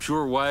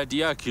pure wild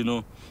yak, you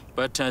know.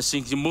 But I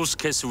think in most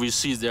cases we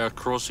see there are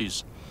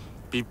crosses.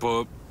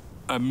 People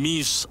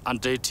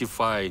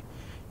misidentify,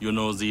 you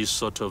know, these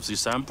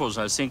samples.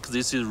 I think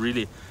this is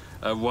really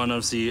one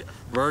of the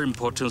very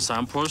important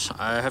samples.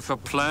 I have a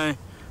plan.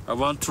 I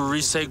want to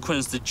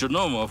resequence the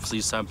genome of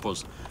these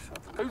samples.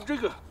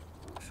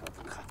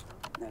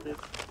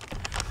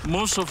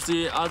 Most of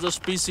the other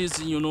species,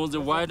 you know, the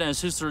wild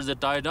ancestors that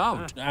died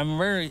out. I'm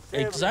very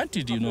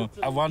excited, you know.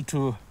 I want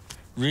to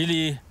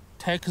really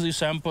take the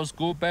samples,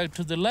 go back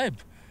to the lab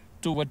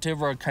do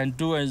whatever I can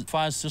do at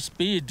fast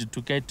speed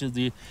to get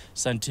the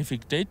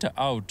scientific data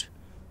out.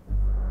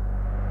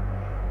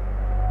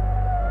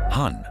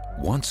 Han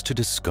wants to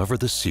discover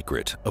the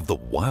secret of the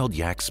wild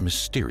yak's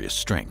mysterious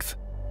strength.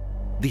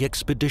 The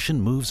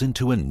expedition moves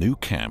into a new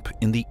camp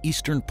in the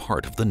eastern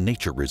part of the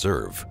nature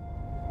reserve.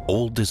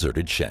 Old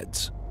deserted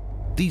sheds.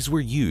 These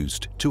were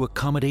used to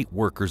accommodate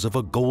workers of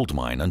a gold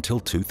mine until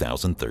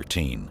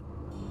 2013.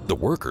 The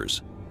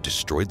workers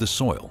destroyed the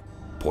soil,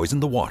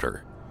 poisoned the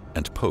water,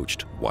 and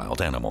poached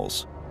wild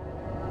animals.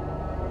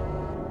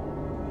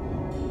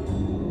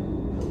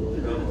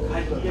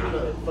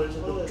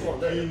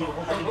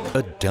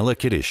 A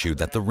delicate issue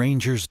that the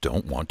rangers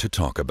don't want to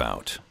talk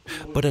about.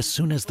 But as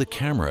soon as the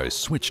camera is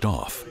switched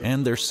off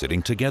and they're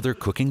sitting together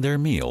cooking their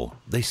meal,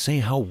 they say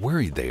how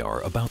worried they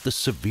are about the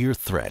severe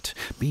threat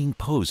being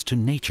posed to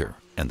nature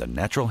and the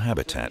natural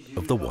habitat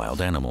of the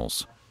wild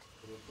animals.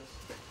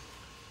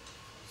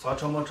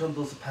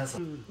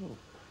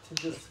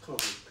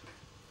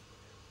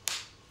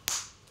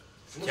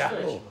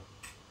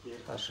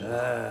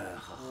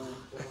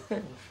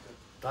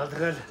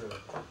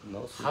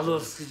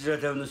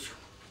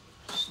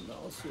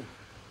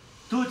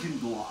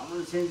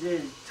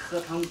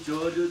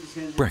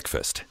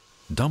 Breakfast.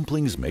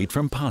 Dumplings made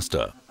from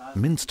pasta,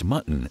 minced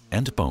mutton,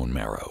 and bone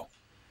marrow.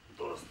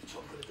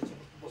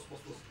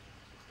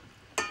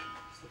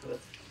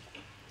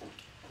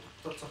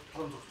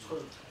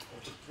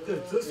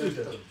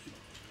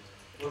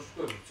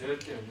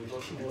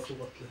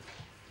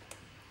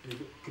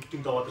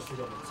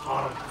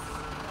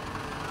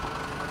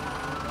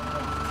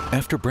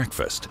 After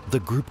breakfast,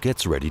 the group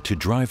gets ready to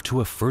drive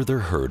to a further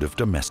herd of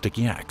domestic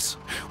yaks,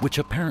 which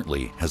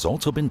apparently has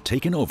also been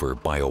taken over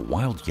by a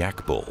wild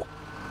yak bull.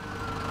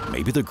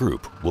 Maybe the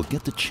group will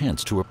get the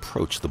chance to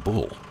approach the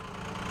bull.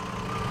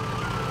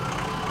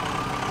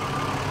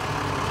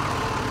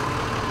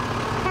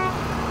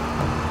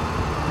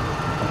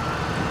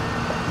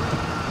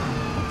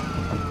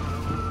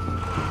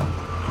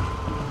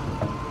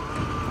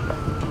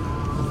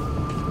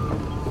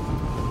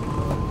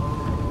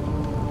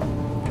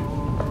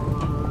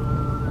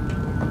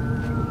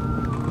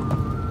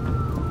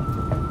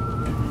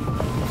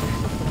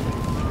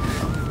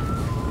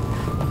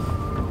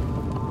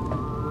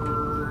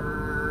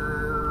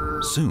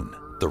 Soon,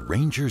 the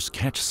rangers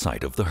catch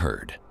sight of the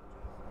herd.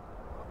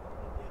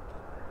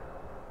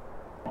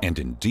 And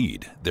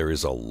indeed, there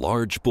is a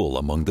large bull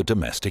among the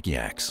domestic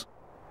yaks.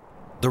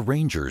 The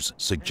rangers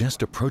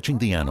suggest approaching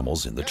the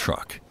animals in the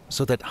truck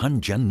so that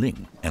Han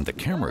Jianling and the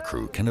camera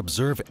crew can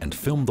observe and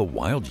film the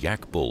wild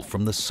yak bull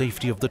from the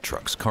safety of the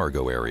truck's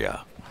cargo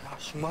area.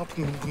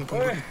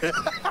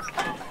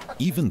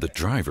 Even the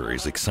driver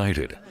is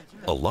excited.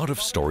 A lot of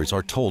stories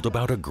are told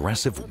about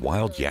aggressive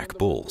wild yak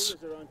bulls.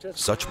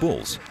 Such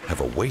bulls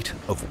have a weight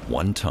of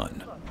 1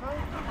 ton.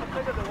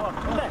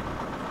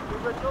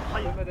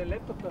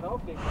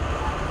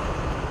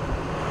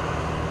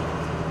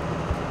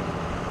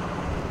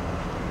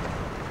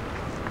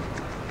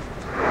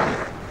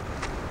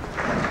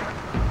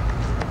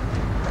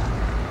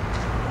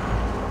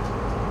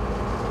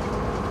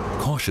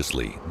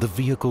 Cautiously, the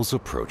vehicles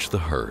approach the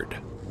herd.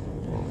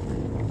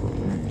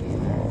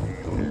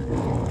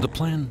 The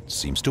plan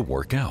seems to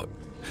work out.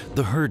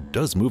 The herd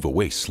does move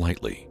away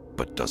slightly,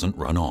 but doesn't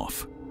run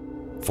off.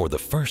 For the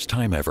first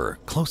time ever,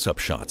 close-up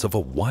shots of a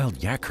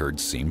wild yak herd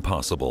seem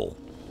possible.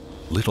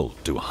 Little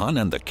do Han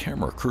and the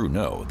camera crew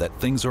know that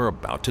things are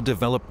about to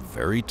develop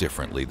very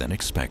differently than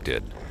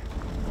expected.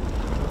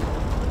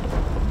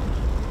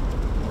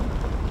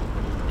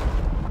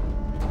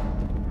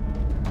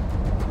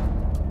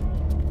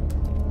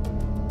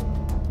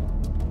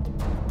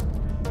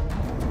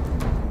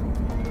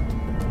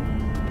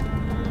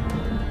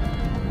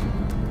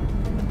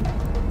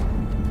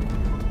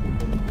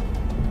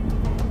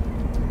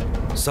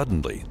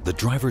 Suddenly, the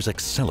drivers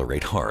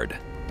accelerate hard.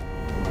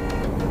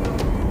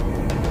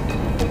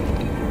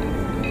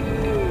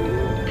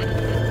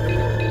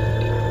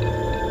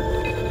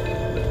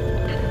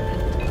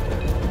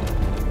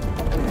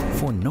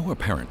 For no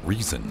apparent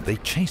reason, they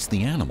chase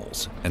the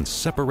animals and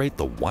separate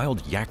the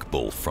wild yak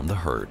bull from the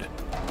herd.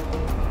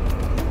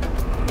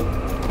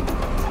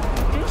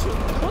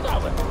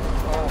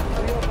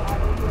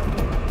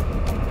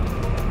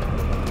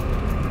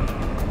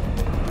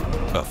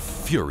 A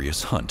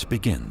furious hunt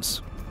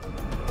begins.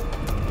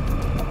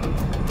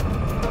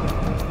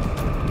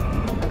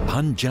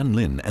 Han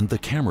Jianlin and the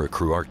camera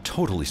crew are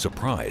totally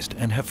surprised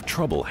and have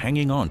trouble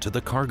hanging on to the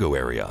cargo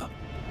area.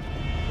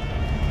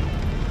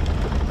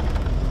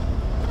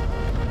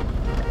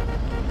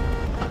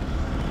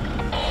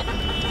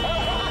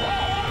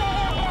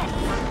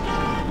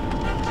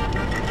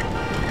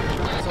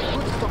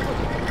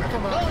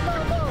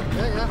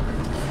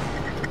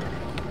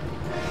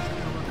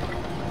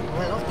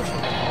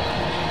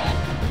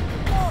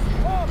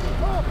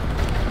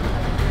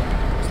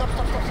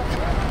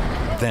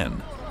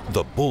 Then,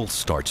 the bull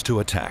starts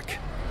to attack,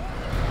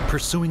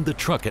 pursuing the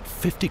truck at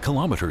 50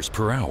 kilometers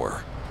per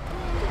hour.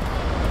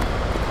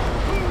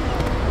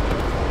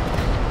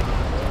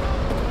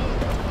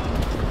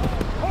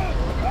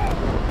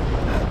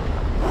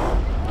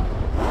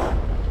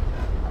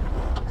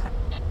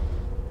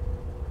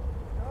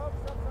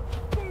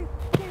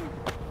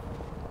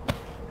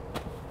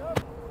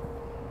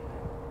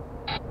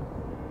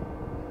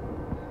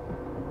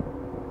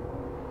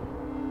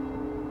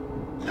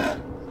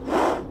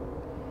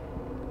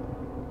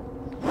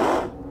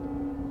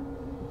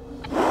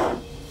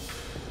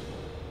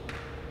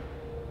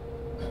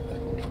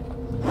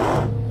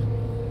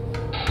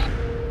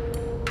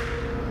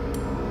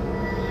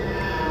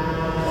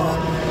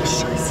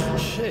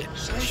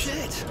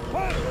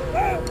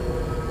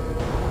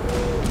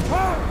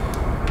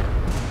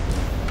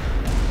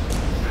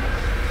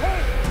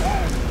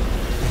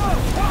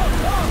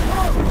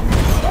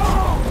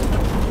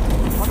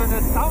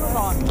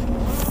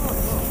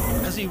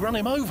 Has he run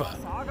him over?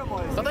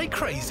 Are they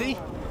crazy?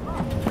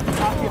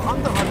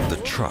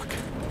 The truck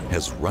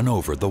has run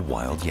over the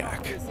wild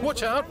yak.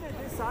 Watch out!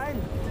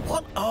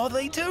 What are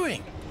they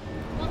doing?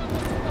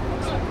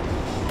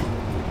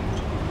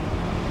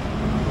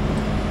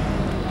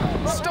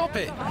 Stop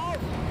it!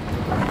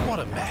 What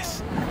a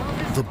mess.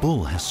 The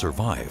bull has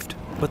survived,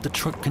 but the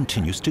truck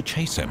continues to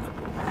chase him.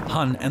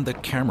 Han and the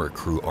camera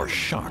crew are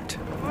shocked.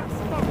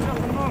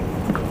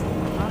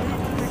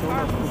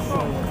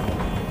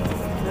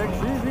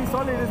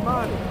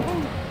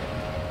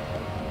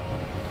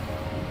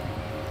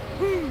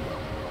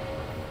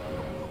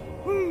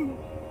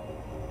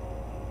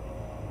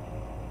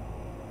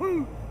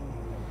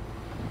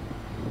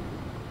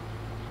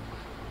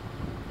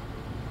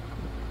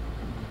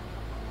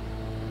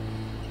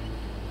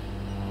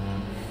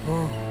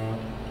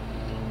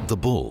 The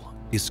bull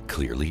is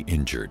clearly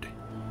injured.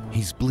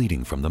 He's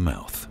bleeding from the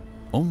mouth.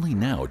 Only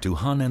now do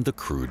Han and the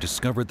crew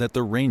discover that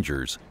the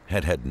rangers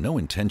had no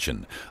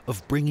intention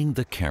of bringing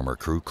the camera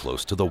crew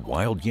close to the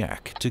wild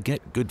yak to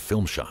get good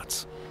film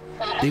shots.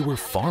 They were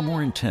far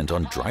more intent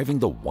on driving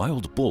the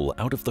wild bull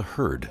out of the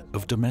herd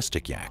of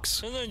domestic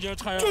yaks.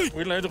 The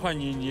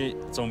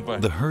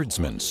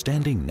herdsman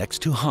standing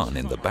next to Han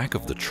in the back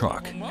of the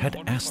truck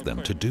had asked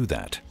them to do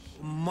that.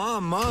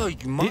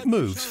 It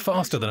moves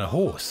faster than a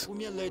horse.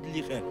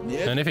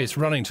 And if it's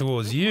running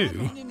towards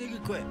you...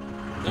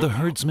 The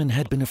herdsman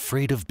had been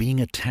afraid of being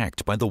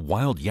attacked by the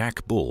wild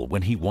yak bull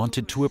when he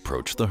wanted to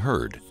approach the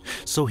herd,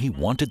 so he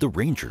wanted the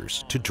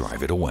rangers to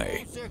drive it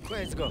away.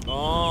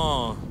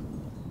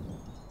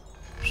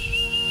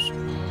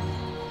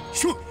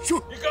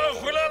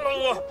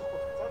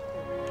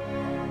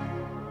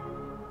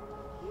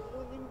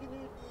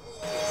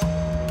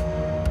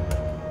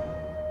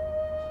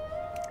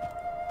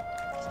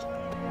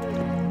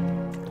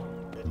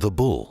 The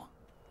bull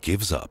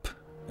gives up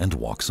and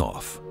walks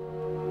off.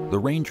 The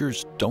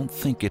rangers don't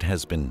think it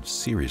has been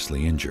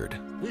seriously injured.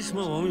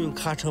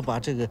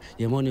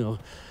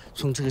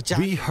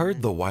 We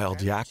herd the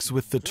wild yaks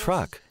with the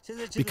truck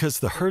because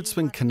the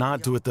herdsmen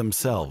cannot do it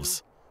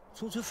themselves.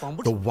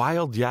 The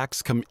wild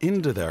yaks come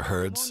into their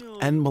herds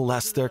and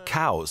molest their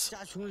cows.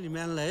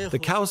 The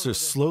cows are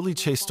slowly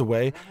chased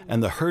away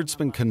and the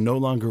herdsmen can no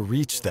longer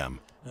reach them.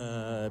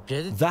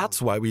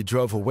 That's why we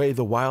drove away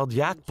the wild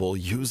yak bull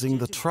using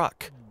the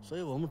truck.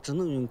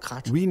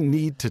 We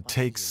need to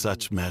take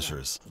such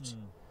measures.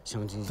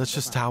 That's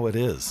just how it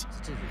is.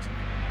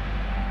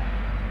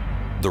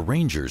 The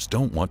rangers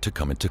don't want to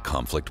come into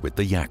conflict with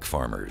the yak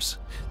farmers.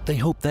 They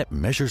hope that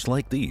measures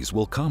like these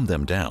will calm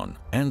them down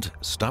and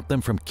stop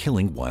them from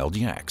killing wild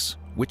yaks,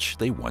 which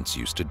they once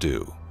used to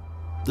do.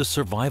 The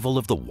survival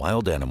of the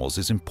wild animals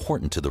is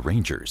important to the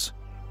rangers,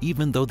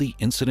 even though the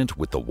incident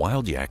with the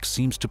wild yak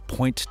seems to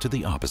point to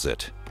the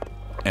opposite.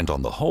 And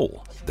on the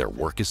whole, their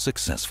work is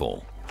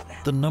successful.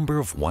 The number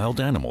of wild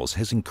animals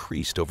has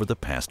increased over the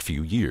past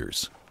few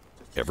years,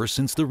 ever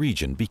since the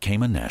region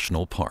became a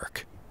national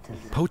park.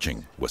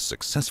 Poaching was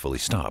successfully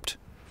stopped.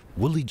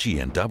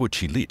 Wuliji and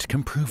Dabuchilit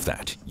can prove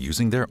that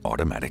using their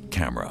automatic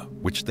camera,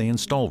 which they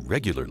install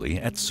regularly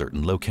at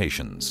certain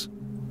locations.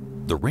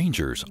 The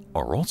rangers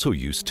are also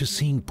used to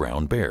seeing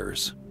brown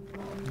bears.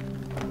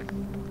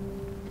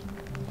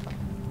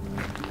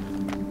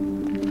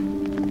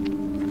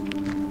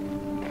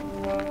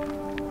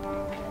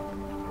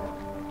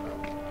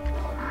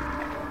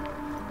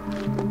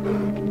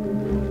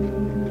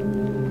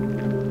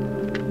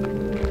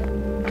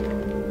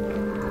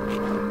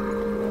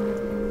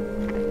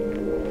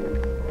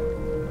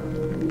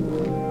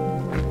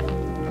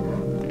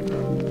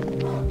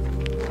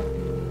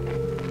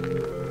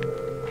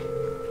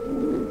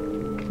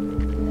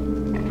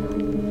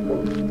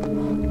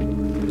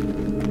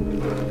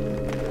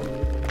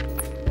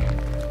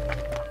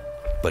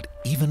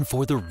 Even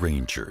for the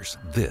rangers,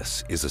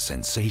 this is a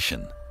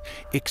sensation.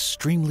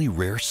 Extremely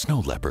rare snow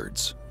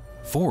leopards.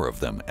 4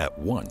 of them at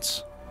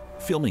once.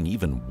 Filming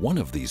even one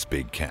of these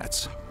big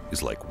cats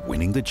is like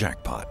winning the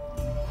jackpot.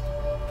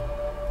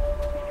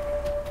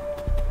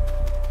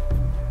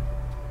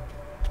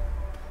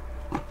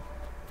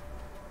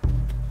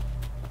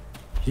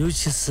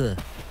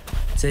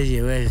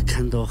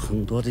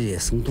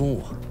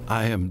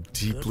 I am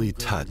deeply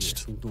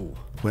touched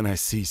when I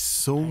see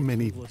so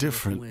many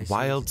different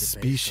wild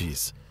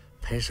species,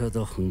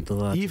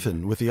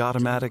 even with the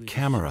automatic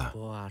camera.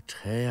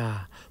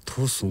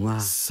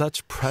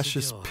 Such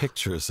precious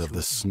pictures of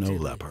the snow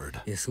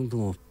leopard.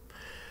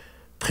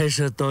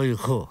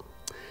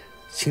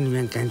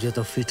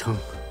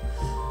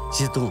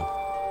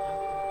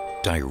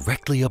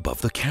 Directly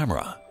above the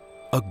camera,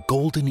 a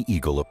golden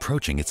eagle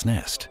approaching its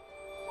nest.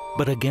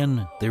 But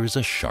again, there is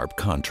a sharp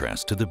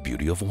contrast to the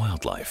beauty of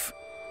wildlife.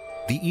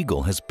 The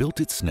eagle has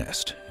built its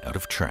nest out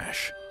of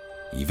trash.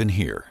 Even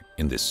here,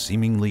 in this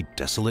seemingly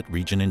desolate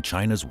region in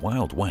China's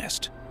Wild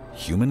West,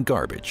 human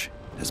garbage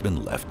has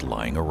been left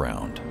lying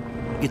around.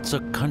 It's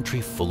a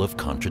country full of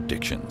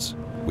contradictions,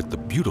 with the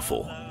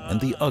beautiful and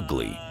the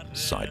ugly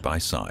side by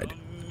side.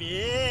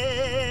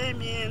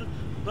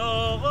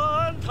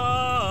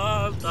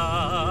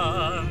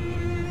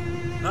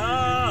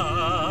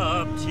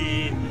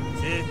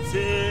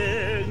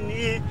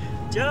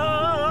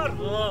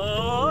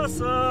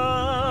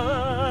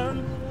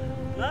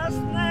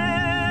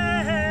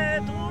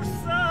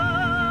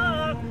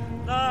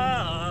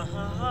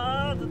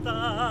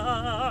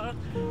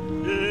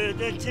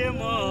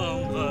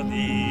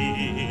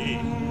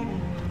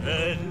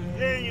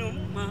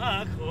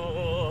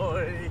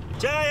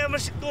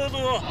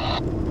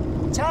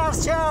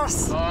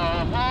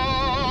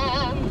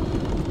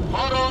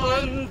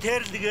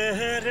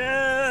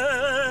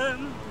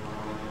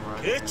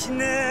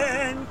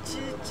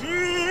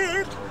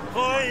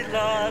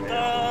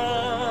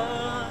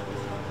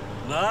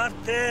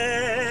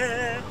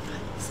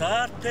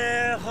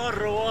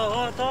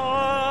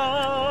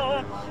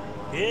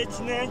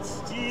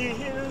 Cheers,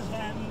 cheers.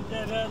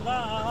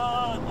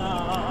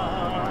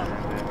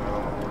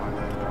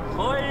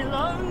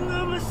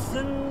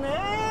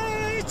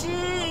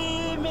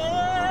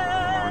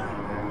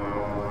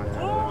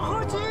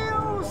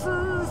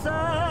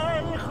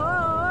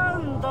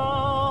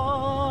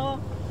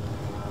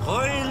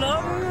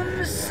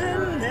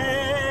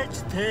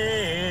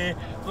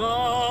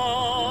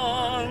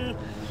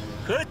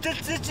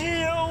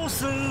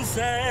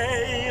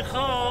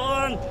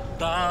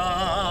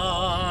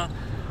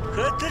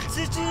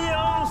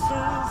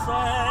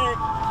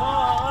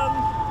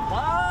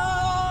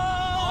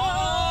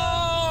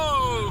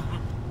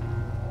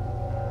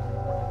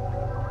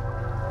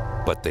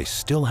 But they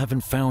still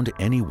haven't found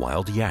any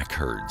wild yak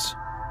herds.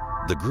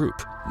 The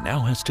group now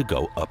has to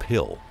go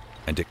uphill,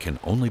 and it can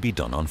only be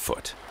done on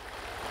foot.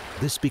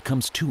 This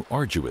becomes too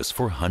arduous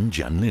for Han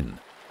Jianlin.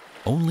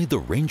 Only the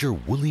ranger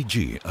Wooly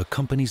Ji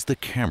accompanies the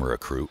camera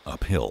crew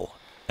uphill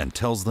and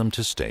tells them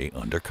to stay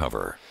under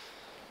cover.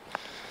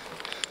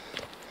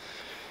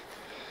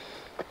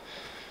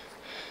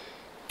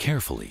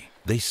 Carefully,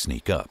 they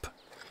sneak up.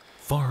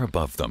 Far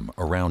above them,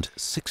 around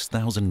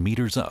 6,000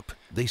 meters up,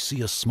 they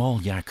see a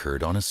small yak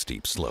herd on a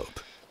steep slope.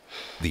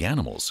 The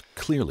animals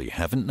clearly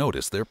haven't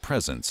noticed their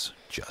presence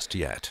just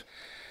yet.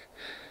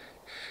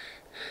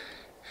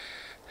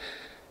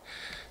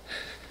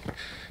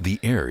 The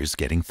air is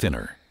getting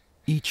thinner.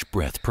 Each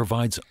breath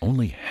provides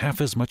only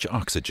half as much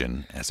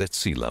oxygen as at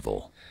sea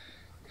level.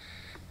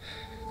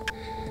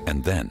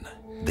 And then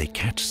they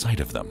catch sight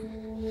of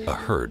them, a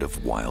herd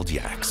of wild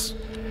yaks.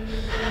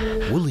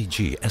 Wooly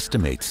Ji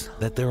estimates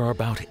that there are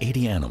about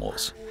 80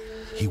 animals.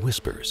 He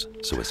whispers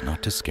so as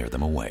not to scare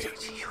them away.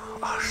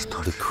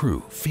 The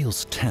crew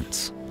feels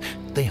tense.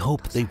 They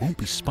hope they won't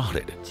be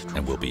spotted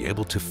and will be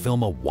able to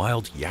film a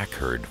wild yak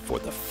herd for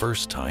the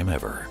first time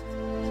ever.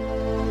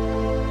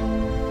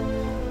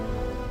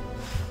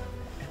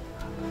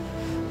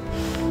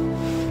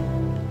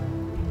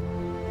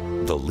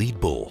 The lead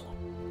bull,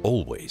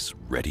 always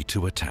ready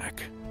to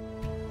attack.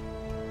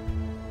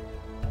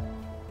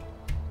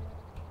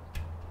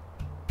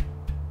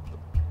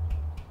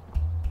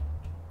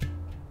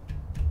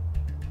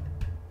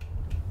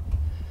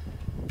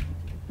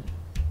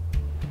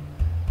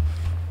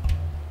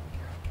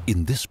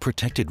 In this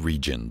protected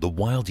region, the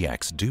wild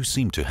yaks do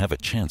seem to have a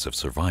chance of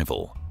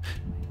survival.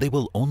 They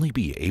will only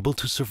be able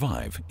to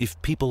survive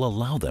if people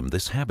allow them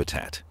this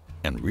habitat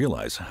and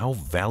realize how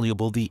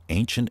valuable the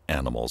ancient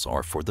animals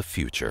are for the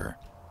future.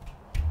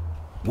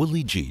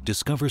 Wooly Ji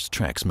discovers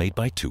tracks made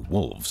by two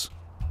wolves.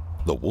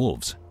 The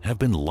wolves have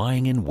been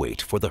lying in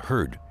wait for the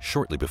herd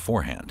shortly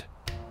beforehand.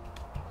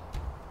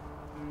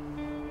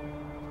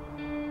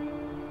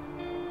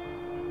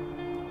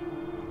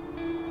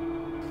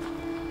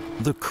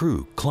 The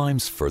crew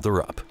climbs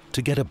further up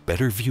to get a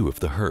better view of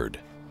the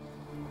herd.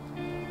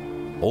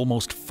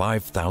 Almost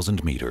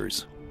 5,000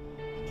 meters.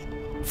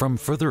 From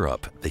further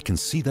up, they can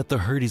see that the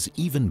herd is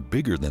even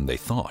bigger than they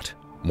thought.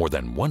 More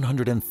than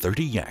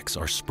 130 yaks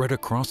are spread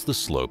across the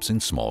slopes in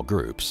small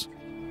groups.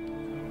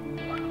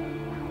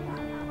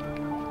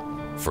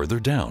 Further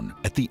down,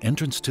 at the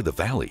entrance to the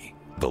valley,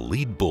 the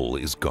lead bull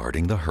is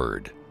guarding the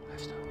herd.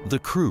 The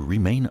crew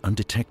remain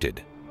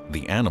undetected.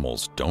 The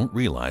animals don't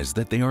realize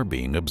that they are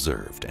being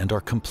observed and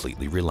are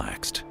completely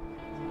relaxed.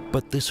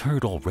 But this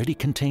herd already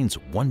contains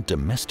one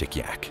domestic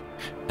yak,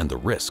 and the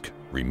risk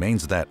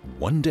remains that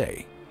one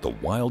day the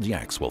wild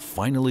yaks will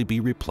finally be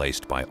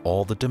replaced by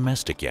all the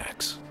domestic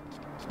yaks.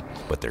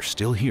 But they're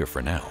still here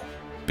for now,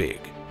 big,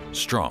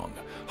 strong,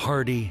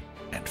 hardy,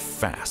 and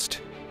fast.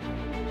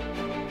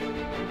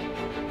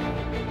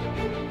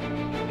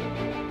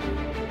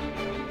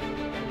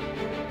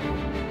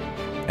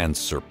 And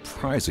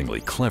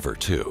surprisingly clever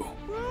too.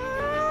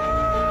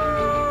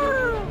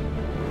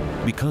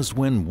 Because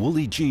when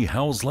Wooly Ji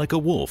howls like a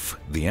wolf,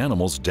 the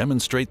animals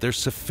demonstrate their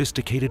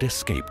sophisticated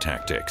escape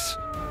tactics.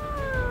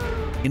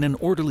 In an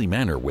orderly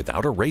manner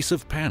without a race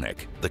of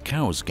panic, the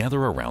cows gather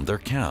around their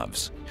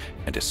calves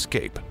and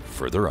escape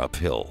further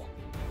uphill.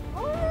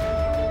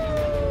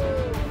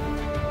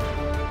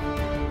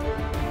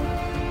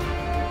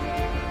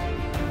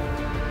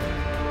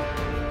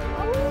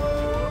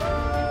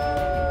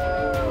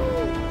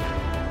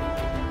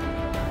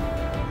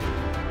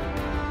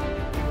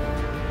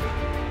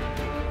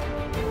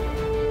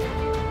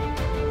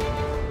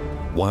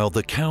 While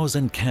the cows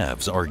and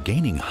calves are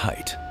gaining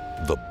height,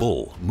 the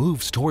bull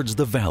moves towards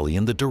the valley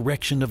in the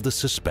direction of the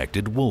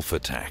suspected wolf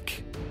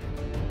attack.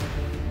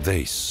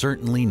 They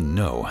certainly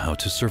know how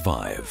to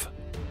survive.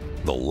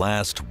 The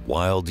last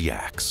wild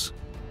yaks,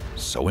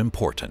 so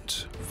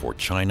important for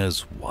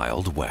China's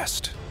Wild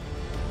West.